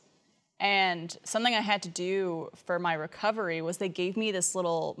lungs. And something I had to do for my recovery was they gave me this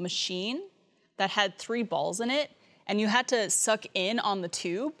little machine that had 3 balls in it, and you had to suck in on the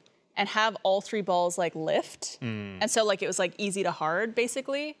tube and have all 3 balls like lift. And so like it was like easy to hard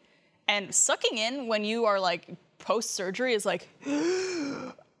basically. And sucking in when you are like post-surgery is like,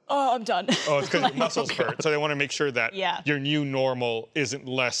 oh, I'm done. Oh, it's because your muscles hurt. So they want to make sure that Yeah. your new normal isn't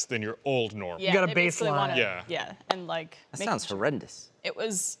less than your old normal. Yeah, You got a they basically baseline. wanna- Yeah. and like That make sounds horrendous. it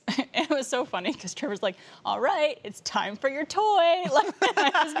was so funny because Trevor's like, all right, it's time for your toy. Like, and I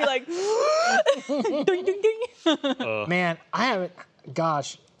just be like, ding, ding, ding. Man, I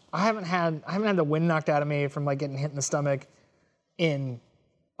haven't had the wind knocked out of me from like getting hit in the stomach in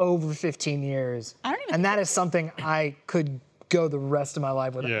over 15 years. I don't even And that is something I could go the rest of my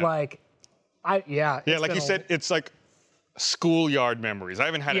life with. Yeah. Like, Yeah, it's like been you said, it's like schoolyard memories. I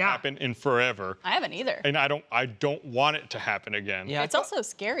haven't had it Yeah. happen in forever. I haven't either. And I don't want it to happen again. Yeah. It's also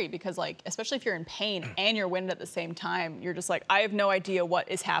scary because, like, especially if you're in pain and you're winded at the same time, you're just like, I have no idea what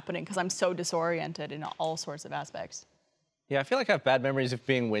is happening because I'm so disoriented in all sorts of aspects. Yeah, I feel like I have bad memories of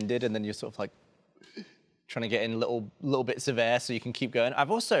being winded and then you're sort of like trying to get in little bits of air so you can keep going.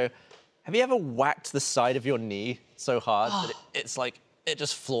 Have you ever whacked the side of your knee so hard that it's like, it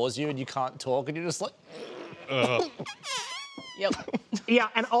just floors you and you can't talk and you're just like... Yep. Yeah,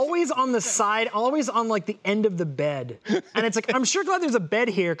 and always on the side, always on like the end of the bed. And it's like, I'm sure glad there's a bed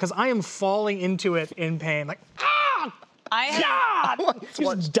here because I am falling into it in pain. Like, ah! I have, God!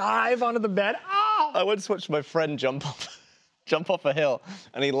 Just dive onto the bed. Ah! I once watched my friend jump off a hill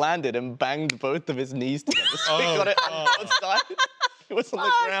and he landed and banged both of his knees together. So he got it on one side. It was on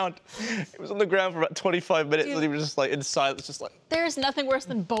the ground. It was on the ground for about 25 minutes and he was just like in silence, just like... There's nothing worse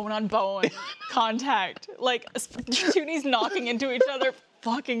than bone-on-bone contact. Like, two knees knocking into each other.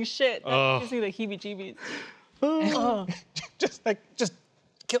 Fucking shit. That gives me the heebie-jeebies. Just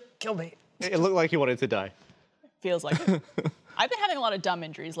kill me. It looked like he wanted to die. Feels like it. I've been having a lot of dumb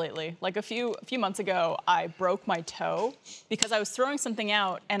injuries lately. Like a few months ago, I broke my toe because I was throwing something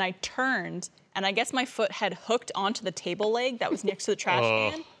out and I turned and I guess my foot had hooked onto the table leg that was next to the trash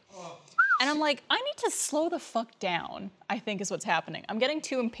can. And I'm like, I need to slow the fuck down, I think is what's happening. I'm getting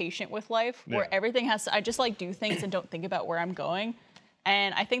too impatient with life where everything has to, I just like do things and don't think about where I'm going.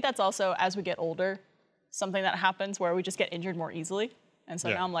 And I think that's also, as we get older, something that happens where we just get injured more easily. And so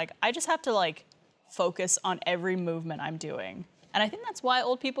now I'm like, I just have to like focus on every movement I'm doing. And I think that's why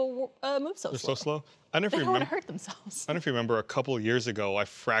old people move so They're slow. so slow. I don't know if They you don't want remember. to hurt themselves. I don't know if you remember a couple of years ago, I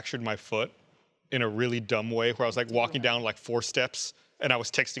fractured my foot in a really dumb way where I was like walking down like 4 steps and I was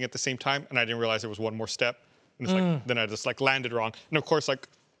texting at the same time and I didn't realize there was one more step. And it's like, then I just like landed wrong. And of course, like,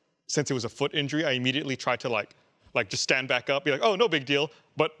 since it was a foot injury, I immediately tried to like just stand back up, be like, oh, no big deal.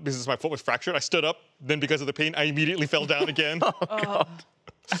 But because my foot was fractured, I stood up. Then because of the pain, I immediately fell down again.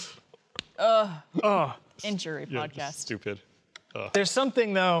 Injury Yeah, podcast. just stupid. There's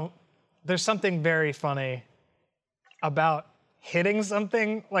something very funny about hitting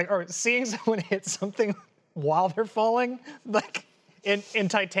something, like, or seeing someone hit something while they're falling, like in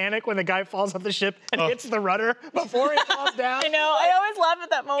Titanic when the guy falls off the ship and hits the rudder before he falls down. I know. I always laugh at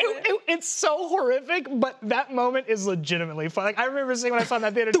that moment. It's so horrific, but that moment is legitimately fun. Like, I remember seeing when I saw it in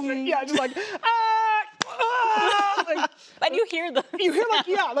that theater, just like, like, and you hear the. you hear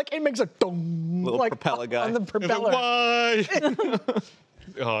like it makes a dong, Little like propeller guy. on the It's like, propeller. why?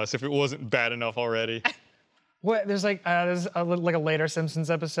 Oh, as if it wasn't bad enough already. What, there's like a later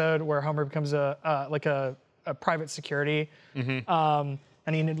Simpsons episode where Homer becomes a private security, and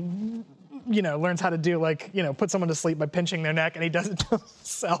he learns how to do put someone to sleep by pinching their neck, and he does it to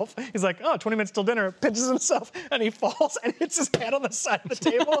himself. He's like, 20 minutes till dinner, pinches himself, and he falls and hits his head on the side of the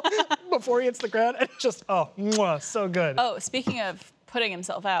table before he hits the ground, and it's just so good. Oh, speaking of putting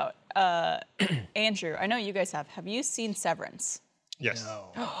himself out, Andrew, I know you guys have. Have you seen Severance? Yes.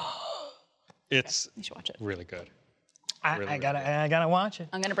 It's You should watch it. really good. I gotta watch it.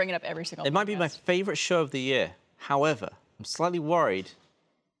 I'm gonna bring it up every single. It might be my podcast. favorite show of the year. However, I'm slightly worried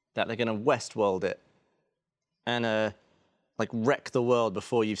that they're going to Westworld it and wreck the world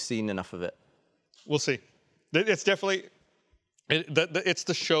before you've seen enough of it. We'll see. It's definitely, it's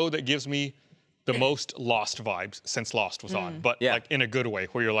the show that gives me the most Lost vibes since Lost was on, but like in a good way,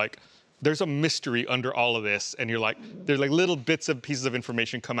 where you're like, there's a mystery under all of this, and you're like, there's like little bits of pieces of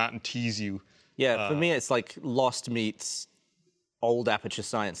information come out and tease you. Yeah, for me, it's like Lost meets old Aperture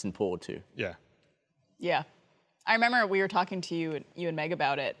Science in Portal 2. Yeah. Yeah. I remember we were talking to you and Meg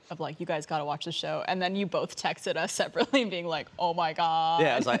about it, of like, you guys gotta watch the show, and then you both texted us separately and being like, oh my God.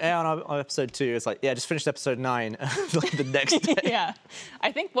 Yeah, it's like, on episode 2, it's like, just finished episode 9 like the next day. Yeah.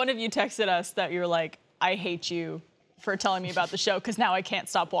 I think one of you texted us that you were like, I hate you for telling me about the show, because now I can't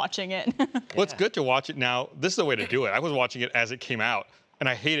stop watching it. Well, it's good to watch it now. This is the way to do it. I was watching it as it came out, and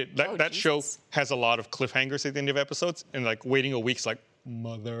I hate it. That show has a lot of cliffhangers at the end of episodes, and like waiting a week's like,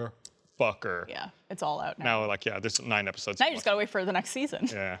 motherfucker. Yeah, it's all out now. Now, there's 9 episodes. Now you just gotta wait for the next season.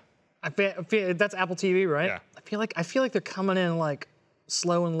 Yeah. I feel that's Apple TV, right? Yeah. I feel like they're coming in like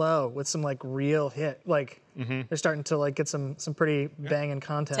slow and low with some like real hit. Like they're starting to like get some pretty banging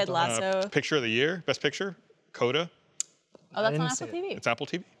content. Ted Lasso. Picture of the year, best picture, Coda. Oh, that's on didn't Apple see TV. It's Apple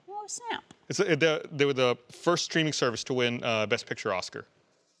TV. Oh, snap. They were the first streaming service to win Best Picture Oscar.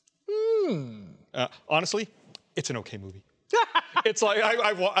 Honestly, it's an okay movie. It's like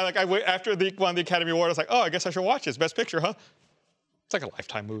I wait after they won the Academy Award. I was like, oh, I guess I should watch this. Best Picture, huh? It's like a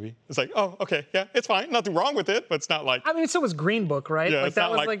Lifetime movie. It's like, oh, okay, yeah, it's fine. Nothing wrong with it, but it's not like. I mean, so was Green Book, right? Yeah, like it's that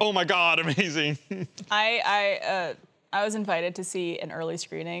not was like, oh my God, amazing. I was invited to see an early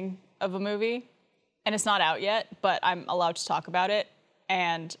screening of a movie, and it's not out yet, but I'm allowed to talk about it,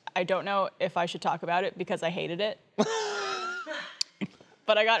 and I don't know if I should talk about it because I hated it.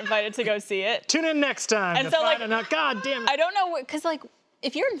 But I got invited to go see it. Tune in next time. And to so, find like, out. God damn it. I don't know, because like,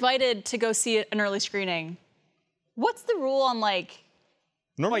 if you're invited to go see an early screening, what's the rule on like?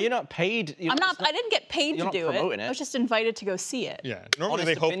 Normally, you're not paid. I didn't get paid you're to not do promoting it. it. I was just invited to go see it. Yeah, normally Honest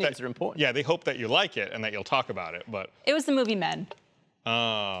they hope opinions that are important. Yeah, they hope that you like it and that you'll talk about it. But It was the movie Men.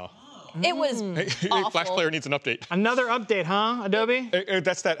 It was awful. Flash Player needs an update. Another update, huh, Adobe?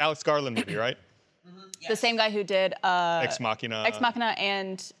 That's that Alex Garland movie, right? The same guy who did Ex Machina. Ex Machina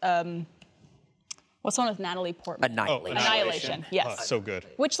and what's the one with Natalie Portman? Annihilation. Annihilation. Yes. Oh, so good.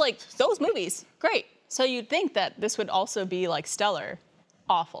 Which, like, those movies, great. So you'd think that this would also be like stellar.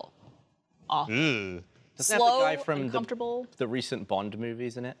 Awful. Awful. Ugh. Doesn't it have Slow, the guy from uncomfortable. the recent Bond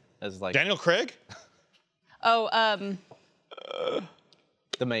movies in it as like Daniel Craig? Oh,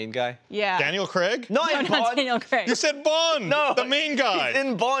 the main guy? yeah. Daniel Craig? Not No, in not Bond. Daniel Craig. You said Bond. No, the main guy. He's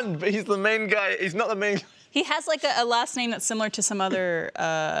in Bond, but he's the main guy. He's not the main guy. He has like a last name that's similar to some other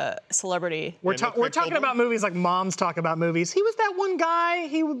celebrity. We're Daniel talking Craig about movies like moms talk about movies. He was that one guy.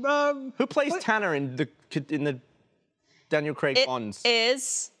 Who plays Tanner in the Daniel Craig It Bonds?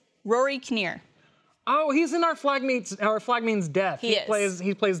 is Rory Kinnear. Oh, he's in Our Flag Means Death. He is.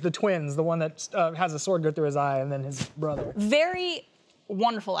 He plays the twins, the one that has a sword go through his eye, and then his brother. Very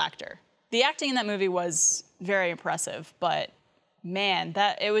wonderful actor. The acting in that movie was very impressive, but man,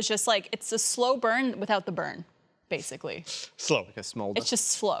 it was just like, it's a slow burn without the burn, basically. Slow. Like a smolder. It's just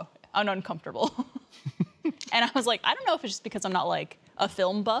slow and uncomfortable. And I was like, I don't know if it's just because I'm not like a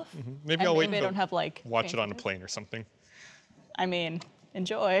film buff. Maybe and I'll wait maybe I to don't have like. watch it on a fanboys. plane or something. I mean,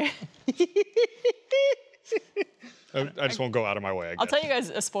 enjoy. I just won't go out of my way. I guess. I'll tell you guys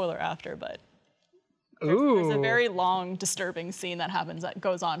a spoiler after, but Ooh. there's a very long, disturbing scene that happens that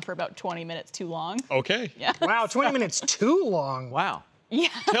goes on for about 20 minutes too long. Okay. Yeah. Wow, 20 minutes too long. Wow. Yeah.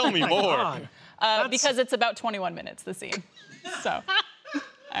 Tell me more. God. Because it's about 21 minutes, the scene. So.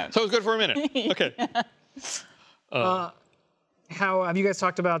 So it's good for a minute. Okay. How have you guys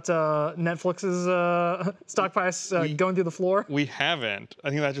talked about Netflix's stock price going through the floor? We haven't. I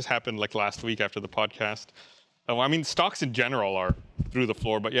think that just happened like last week after the podcast. I mean, stocks in general are through the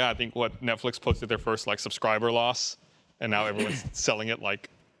floor, but yeah, I think Netflix posted their first like subscriber loss, and now everyone's selling it like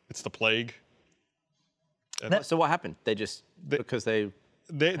it's the plague. So what happened? Because they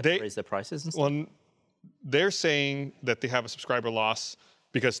had to raise their prices and stuff? Well, they're saying that they have a subscriber loss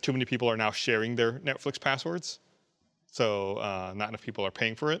because too many people are now sharing their Netflix passwords. So not enough people are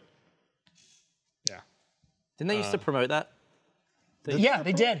paying for it. Yeah. Didn't they used to promote that? Yeah,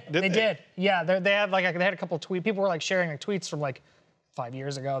 they did. Did They they? did. Yeah, they had a couple of tweets. People were like sharing like tweets from like 5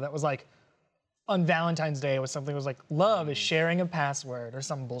 years ago that was like on Valentine's Day was something that was like love is sharing a password or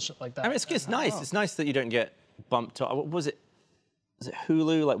some bullshit like that. I mean, it's nice. It's nice that you don't get bumped up. What was it? Was it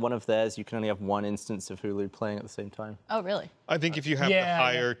Hulu? Like one of theirs, you can only have one instance of Hulu playing at the same time. Oh, really? I think if you have the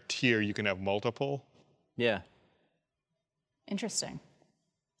higher tier, you can have multiple. Yeah. Interesting.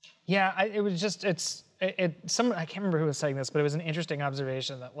 Yeah, it was just I can't remember who was saying this, but it was an interesting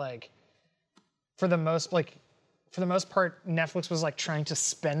observation that like for the most part, Netflix was like trying to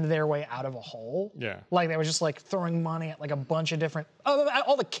spend their way out of a hole. Yeah. Like they were just like throwing money at like a bunch of different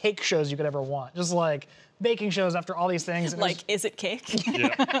all the cake shows you could ever want, just like baking shows after all these things. And Like, is it cake?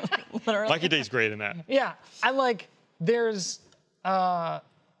 Yeah. Literally. Lucky Day's great in that. Yeah, I like. There's,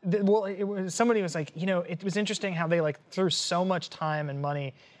 somebody was like, it was interesting how they like threw so much time and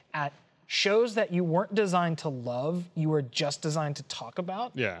money at shows that you weren't designed to love, you were just designed to talk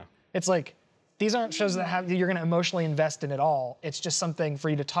about. Yeah. It's like these aren't shows that you're going to emotionally invest in at all. It's just something for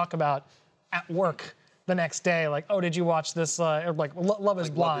you to talk about at work the next day. Like, oh, did you watch this? Or like Love Is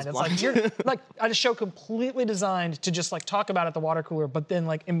Blind. It's like you're like a show completely designed to just like talk about at the water cooler, but then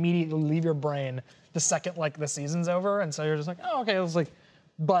like immediately leave your brain the second like the season's over, and so you're just like, oh, okay. It was like,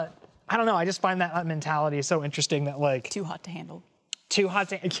 but I don't know. I just find that mentality so interesting that like Too hot to handle.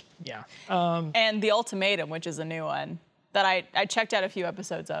 Yeah. And The Ultimatum, which is a new one that I checked out a few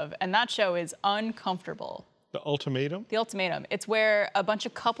episodes of, and that show is uncomfortable. The Ultimatum? The Ultimatum. It's where a bunch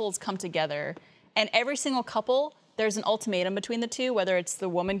of couples come together, and every single couple, there's an ultimatum between the two, whether it's the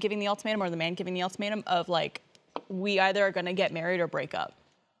woman giving the ultimatum or the man giving the ultimatum of like, we either are gonna get married or break up.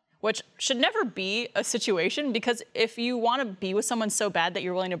 Which should never be a situation, because if you wanna be with someone so bad that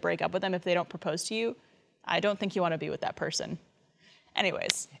you're willing to break up with them if they don't propose to you, I don't think you wanna be with that person.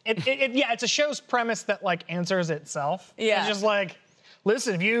 Anyways. It's a show's premise that like answers itself. Yeah. It's just like,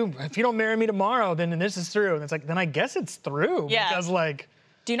 listen, if you don't marry me tomorrow, then this is through. And it's like, then I guess it's through. Yeah. Because like,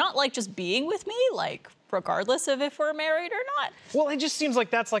 do you not like just being with me, like regardless of if we're married or not? well, it just seems like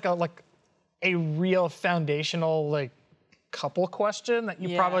that's like a real foundational like couple question that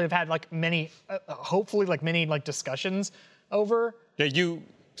you probably have had like many, hopefully like many like discussions over. Yeah, you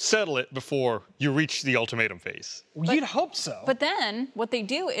settle it before you reach the ultimatum phase. You'd hope so. But then what they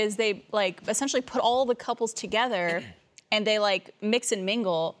do is they like essentially put all the couples together and they like mix and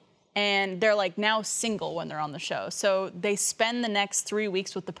mingle, and they're like now single when they're on the show. So they spend the next 3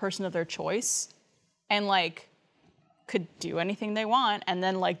 weeks with the person of their choice and like could do anything they want. And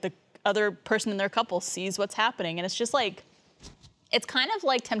then like the other person in their couple sees what's happening. And it's just like, it's kind of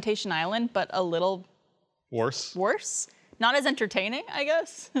like Temptation Island, but a little Worse? Not as entertaining, I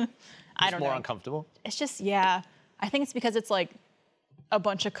guess. I don't know. More uncomfortable. It's just, yeah. I think it's because it's like a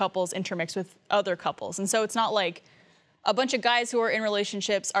bunch of couples intermixed with other couples. And so it's not like a bunch of guys who are in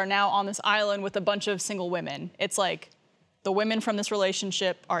relationships are now on this island with a bunch of single women. It's like the women from this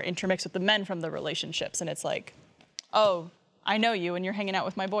relationship are intermixed with the men from the relationships. And it's like, oh, I know you and you're hanging out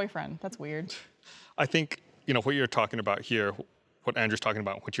with my boyfriend. That's weird. I think, what you're talking about here, what Andrew's talking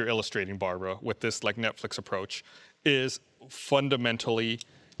about, what you're illustrating, Barbara, with this like Netflix approach is fundamentally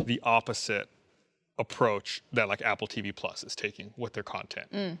the opposite approach that like Apple TV Plus is taking with their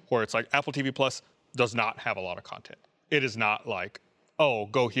content. Where it's like Apple TV Plus does not have a lot of content. It is not like, oh,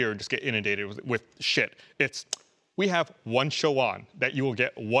 go here and just get inundated with shit. It's, we have one show on that you will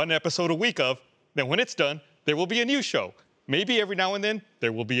get one episode a week of. Then when it's done, there will be a new show. Maybe every now and then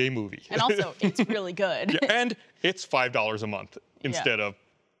there will be a movie. And also, it's really good. Yeah, and it's $5 a month instead of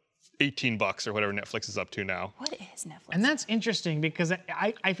 $18 or whatever Netflix is up to now. What is Netflix? And that's interesting because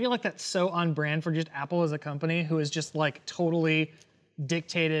I feel like that's so on brand for just Apple as a company who is just like totally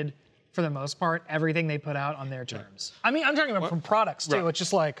dictated, for the most part, everything they put out on their terms. I mean, I'm talking about from products too. Right. It's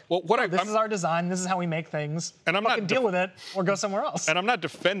just like, this is our design. This is how we make things. And I'm fucking not deal with it or go somewhere else. And I'm not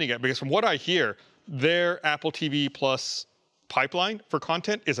defending it because from what I hear, their Apple TV Plus pipeline for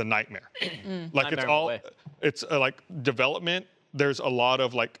content is a nightmare. Like it's Nightmare all, way. it's like development. There's a lot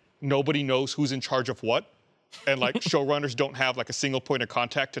of like nobody knows who's in charge of what, and like showrunners don't have like a single point of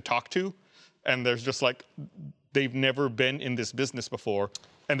contact to talk to, and there's just like they've never been in this business before,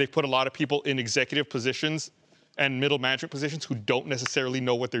 and they've put a lot of people in executive positions and middle management positions who don't necessarily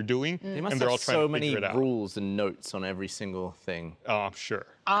know what they're doing, They must and they're have all trying so to figure many it out. rules and notes on every single thing. Oh, I'm sure.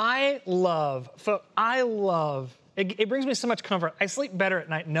 It brings me so much comfort. I sleep better at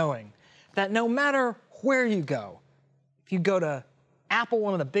night knowing that no matter where you go, if you go to Apple,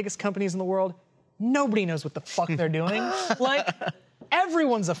 one of the biggest companies in the world, nobody knows what the fuck they're doing. Like,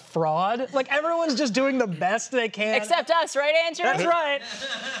 everyone's a fraud. Like, everyone's just doing the best they can. Except us, right, Andrew? That's right.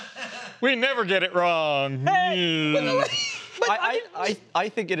 We never get it wrong. I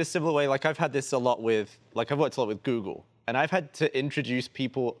think in a similar way, like I've had this a lot with, like I've worked a lot with Google, and I've had to introduce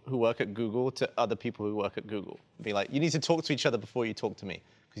people who work at Google to other people who work at Google. Be like, you need to talk to each other before you talk to me,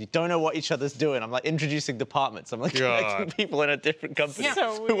 because you don't know what each other's doing. I'm like introducing departments. I'm like connecting people in a different company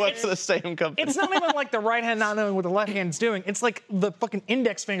who work for the same company. It's not even like the right hand not knowing what the left hand's doing. It's like the fucking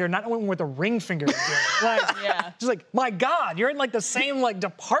index finger not knowing what the ring finger is doing. Like, just like, my God, you're in like the same like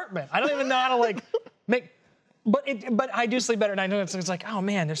department. I don't even know how to like make. But I do sleep better, and I know it's like, oh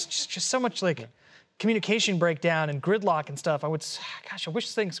man, there's just so much like communication breakdown and gridlock and stuff. I wish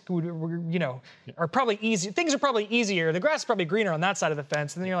things would, are probably easy. Things are probably easier. The grass is probably greener on that side of the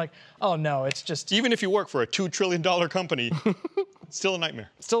fence, and then you're like, oh no, it's just. Even if you work for a $2 trillion company, it's still a nightmare.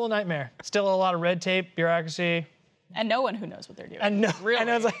 Still a nightmare. Still a lot of red tape, bureaucracy. And no one who knows what they're doing. And no, really. and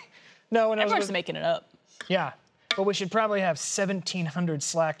I was like, no one knows. Everyone's making it up. Yeah. But we should probably have 1,700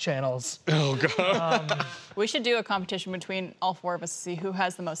 Slack channels. Oh, God. We should do a competition between all four of us to see who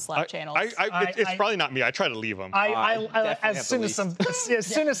has the most Slack channels. It's probably not me. I try to leave them. As soon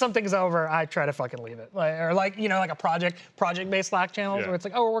as something's over, I try to fucking leave it. Like a project-based Slack channels where it's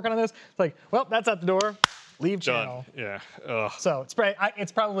like, oh, we're working on this. It's like, well, that's out the door. Leave channel. Done. Yeah. So it's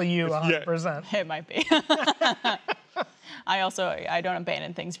probably you 100%. It might be. I don't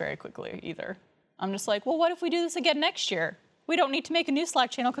abandon things very quickly either. I'm just like, well, what if we do this again next year? We don't need to make a new Slack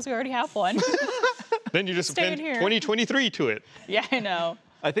channel because we already have one. Then you just append 2023 to it. Yeah, I know.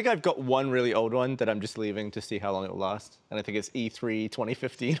 I think I've got one really old one that I'm just leaving to see how long it will last. And I think it's E3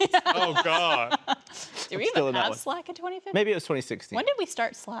 2015. Oh, God. Do we even have Slack in 2015? Maybe it was 2016. When did we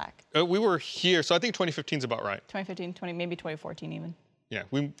start Slack? We were here, so I think 2015 is about right. 2015, maybe 2014 even. Yeah,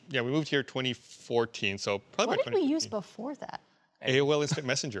 we moved here 2014, so probably What did we use before that? AOL Instant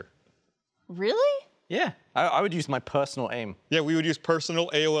Messenger. Really? Yeah, I would use my personal AIM. Yeah, we would use personal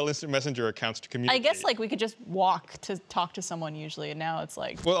AOL Instant Messenger accounts to communicate. I guess like we could just walk to talk to someone usually, and now it's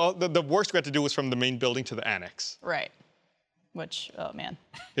like. Well, the worst we had to do was from the main building to the annex. Right. Which, oh man.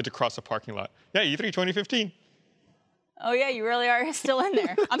 You had to cross the parking lot. Yeah, E3 2015. Oh yeah, you really are still in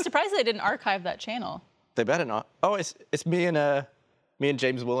there. I'm surprised they didn't archive that channel. They better not. Oh, it's me and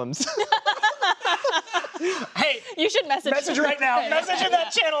James Willems. Hey, you should message right now. Message in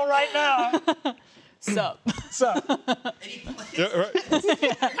that channel right now. Sup. Yeah, right.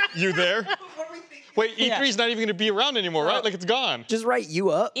 You there? Wait, E3's not even going to be around anymore, right? Like it's gone. Just write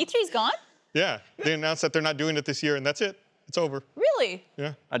you up. E3's gone? Yeah, they announced that they're not doing it this year, and that's it. It's over. Really?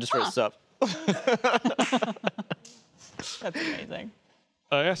 Yeah. I just wrote sup. That's amazing.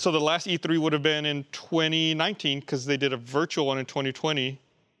 Yeah, so the last E3 would have been in 2019 because they did a virtual one in 2020.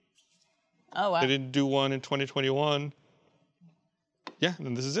 Oh, wow. They didn't do one in 2021. Yeah,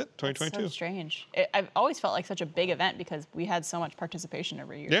 and this is it, 2022. That's so strange. I've always felt like such a big event because we had so much participation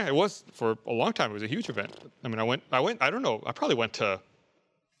every year. Yeah, it was for a long time. It was a huge event. I mean, I don't know. I probably went to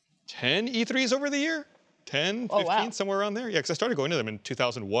 10 E3s over the year. 10, 15, wow. somewhere around there. Yeah, because I started going to them in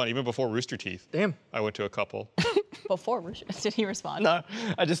 2001, even before Rooster Teeth. Damn. I went to a couple. Before Rooster, did he respond? No,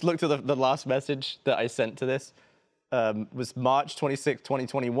 I just looked at the last message that I sent to this. Was March 26,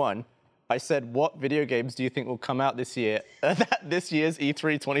 2021. I said, what video games do you think will come out this year? This year's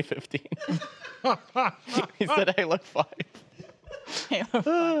E3 2015. He said Halo 5.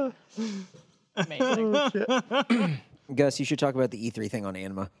 Halo 5. Amazing. Gus, you should talk about the E3 thing on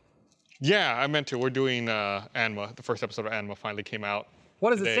Anima. Yeah, I meant to. We're doing Anima. The first episode of Anima finally came out.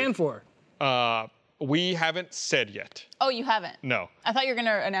 What does today. it stand for? We haven't said yet. Oh, you haven't? No. I thought you were going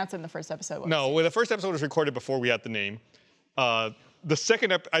to announce it in the first episode. No, well, the first episode was recorded before we had the name. The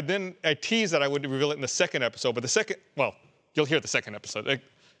second I teased that I would reveal it in the second episode, but you'll hear the second episode.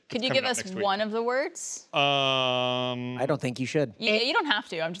 Could you coming give up us next week. one of the words? I don't think you should. You don't have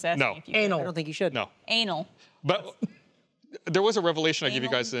to. I'm just asking No. if you could. I don't think you should. No. Anal. But there was a revelation I gave you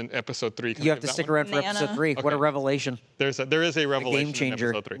guys in episode 3. Can I You have give to that stick one? around for episode Banana. 3. What a revelation. There is a revelation Game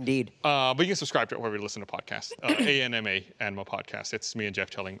changer, in episode 3. indeed. But you can subscribe to it wherever you listen to podcasts. ANMA, Anima Podcast. It's me and Jeff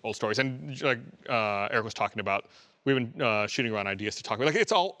telling old stories. And like Eric was talking about, we've been shooting around ideas to talk about. Like,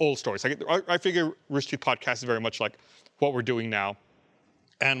 it's all old stories. Like, I figure Rooster Teeth Podcast is very much like what we're doing now.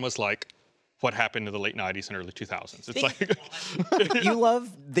 And was like what happened in the late 90s and early 2000s. It's like... If you love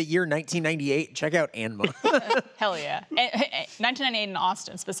the year 1998, check out Anma. Hell yeah. 1998 in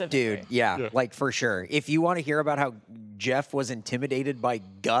Austin specifically. Dude, yeah, like for sure. If you want to hear about how Jeff was intimidated by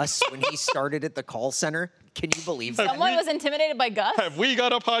Gus when he started at the call center, can you believe that? Someone was intimidated by Gus? Have we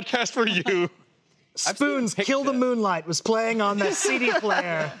got a podcast for you? Spoon's Kill the Moonlight was playing on that CD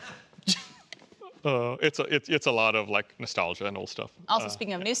player. It's a lot of like nostalgia and old stuff. Also,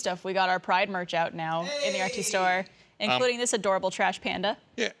 speaking of new stuff, we got our Pride merch out now in the RT store, including this adorable trash panda.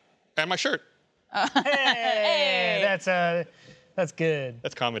 Yeah, and my shirt. Hey, that's good.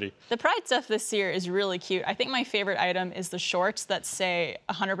 That's comedy. The Pride stuff this year is really cute. I think my favorite item is the shorts that say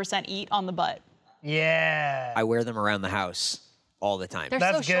 100% eat on the butt. Yeah. I wear them around the house all the time. They're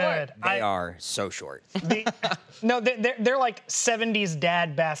That's so good. short. They are so short. No, they're like 70s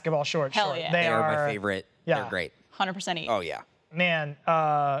dad basketball shorts. Hell short. yeah. They are my favorite. Yeah. They're great. 100% eat. Oh, yeah. Man,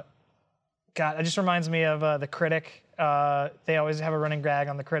 God, it just reminds me of The Critic. They always have a running gag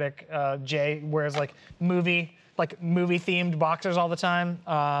on The Critic. Jay wears like movie-themed boxers all the time.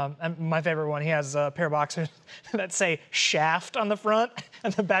 And my favorite one, he has a pair of boxers that say Shaft on the front,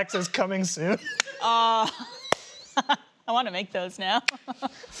 and the back says Coming Soon. I want to make those now.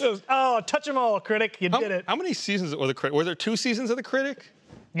 Oh, touch 'em all, Critic. You did it. How many seasons were the Critic? Were there 2 seasons of the Critic?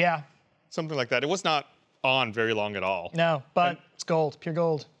 Yeah. Something like that. It was not on very long at all. No, but it's gold, pure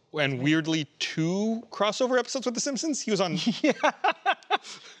gold. And weirdly, 2 crossover episodes with The Simpsons. He was on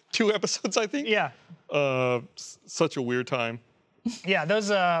 2 episodes, I think. Yeah. Such a weird time. Yeah, those,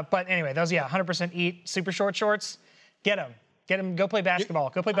 but anyway, those, 100% eat, super short shorts. Get them. Get them. Go play basketball.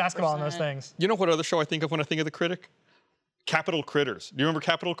 Go play basketball on those things. You know what other show I think of when I think of the Critic? Capital Critters. Do you remember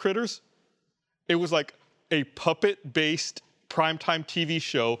Capital Critters? It was like a puppet-based primetime TV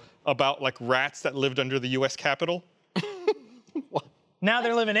show about like rats that lived under the U.S. Capitol. Now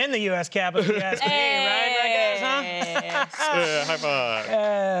they're living in the U.S. Capitol, you ask me, right, guys, huh? Yeah, high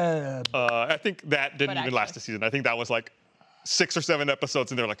five. I think that didn't even last a season. I think that was like 6 or 7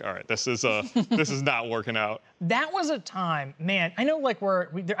 episodes, and they're like, all right, this is not working out. That was a time, man. I know, like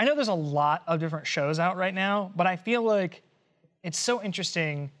I know there's a lot of different shows out right now, but I feel like it's so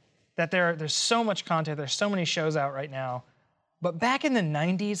interesting that there's so much content. There's so many shows out right now, but back in the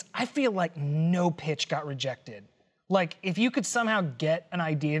 '90s, I feel like no pitch got rejected. Like, if you could somehow get an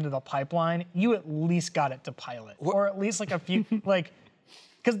idea into the pipeline, you at least got it to pilot, or at least like a few, like.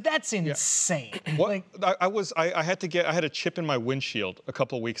 Because that's insane. What I had a chip in my windshield a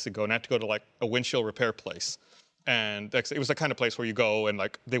couple of weeks ago, and I had to go to like a windshield repair place, and it was the kind of place where you go and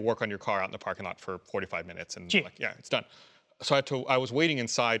like they work on your car out in the parking lot for 45 minutes, and like it's done. So I was waiting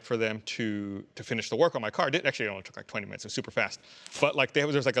inside for them to finish the work on my car. It only took like 20 minutes. It was super fast. But like there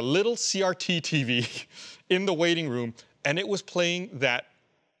was like a little CRT TV in the waiting room, and it was playing that.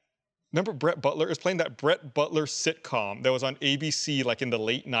 Remember Brett Butler? It was playing that Brett Butler sitcom that was on ABC like in the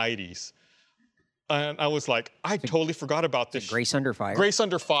late 90s. And I was like, I totally forgot about this. Grace Under Fire. Grace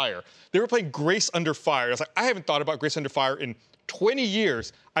Under Fire. They were playing Grace Under Fire. I was like, I haven't thought about Grace Under Fire in 20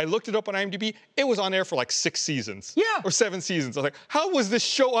 years. I looked it up on IMDb. It was on air for like 6 seasons. Yeah. Or 7 seasons. I was like, how was this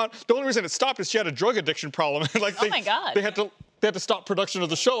show on? The only reason it stopped is she had a drug addiction problem. Like Oh my God. They had to stop production of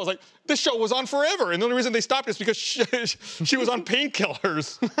the show. I was like, this show was on forever. And the only reason they stopped is because she was on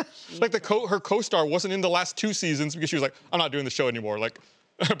painkillers. Like her co-star wasn't in the last 2 seasons because she was like, I'm not doing the show anymore. Like,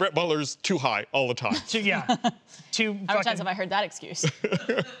 Brett Butler's too high all the time. Too How many times have I heard that excuse?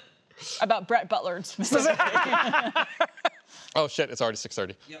 About Brett Butler specifically. Oh shit, it's already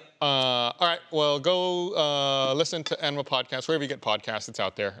 6:30. Yep. All right, well, go listen to Anima Podcast, wherever you get podcasts, it's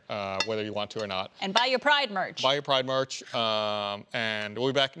out there, whether you want to or not. And buy your Pride merch. Buy your Pride merch, and we'll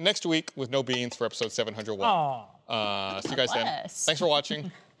be back next week with No Beans for episode 701. Aw. See you guys then. Thanks for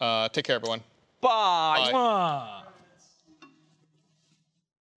watching. Take care, everyone. Bye. Bye.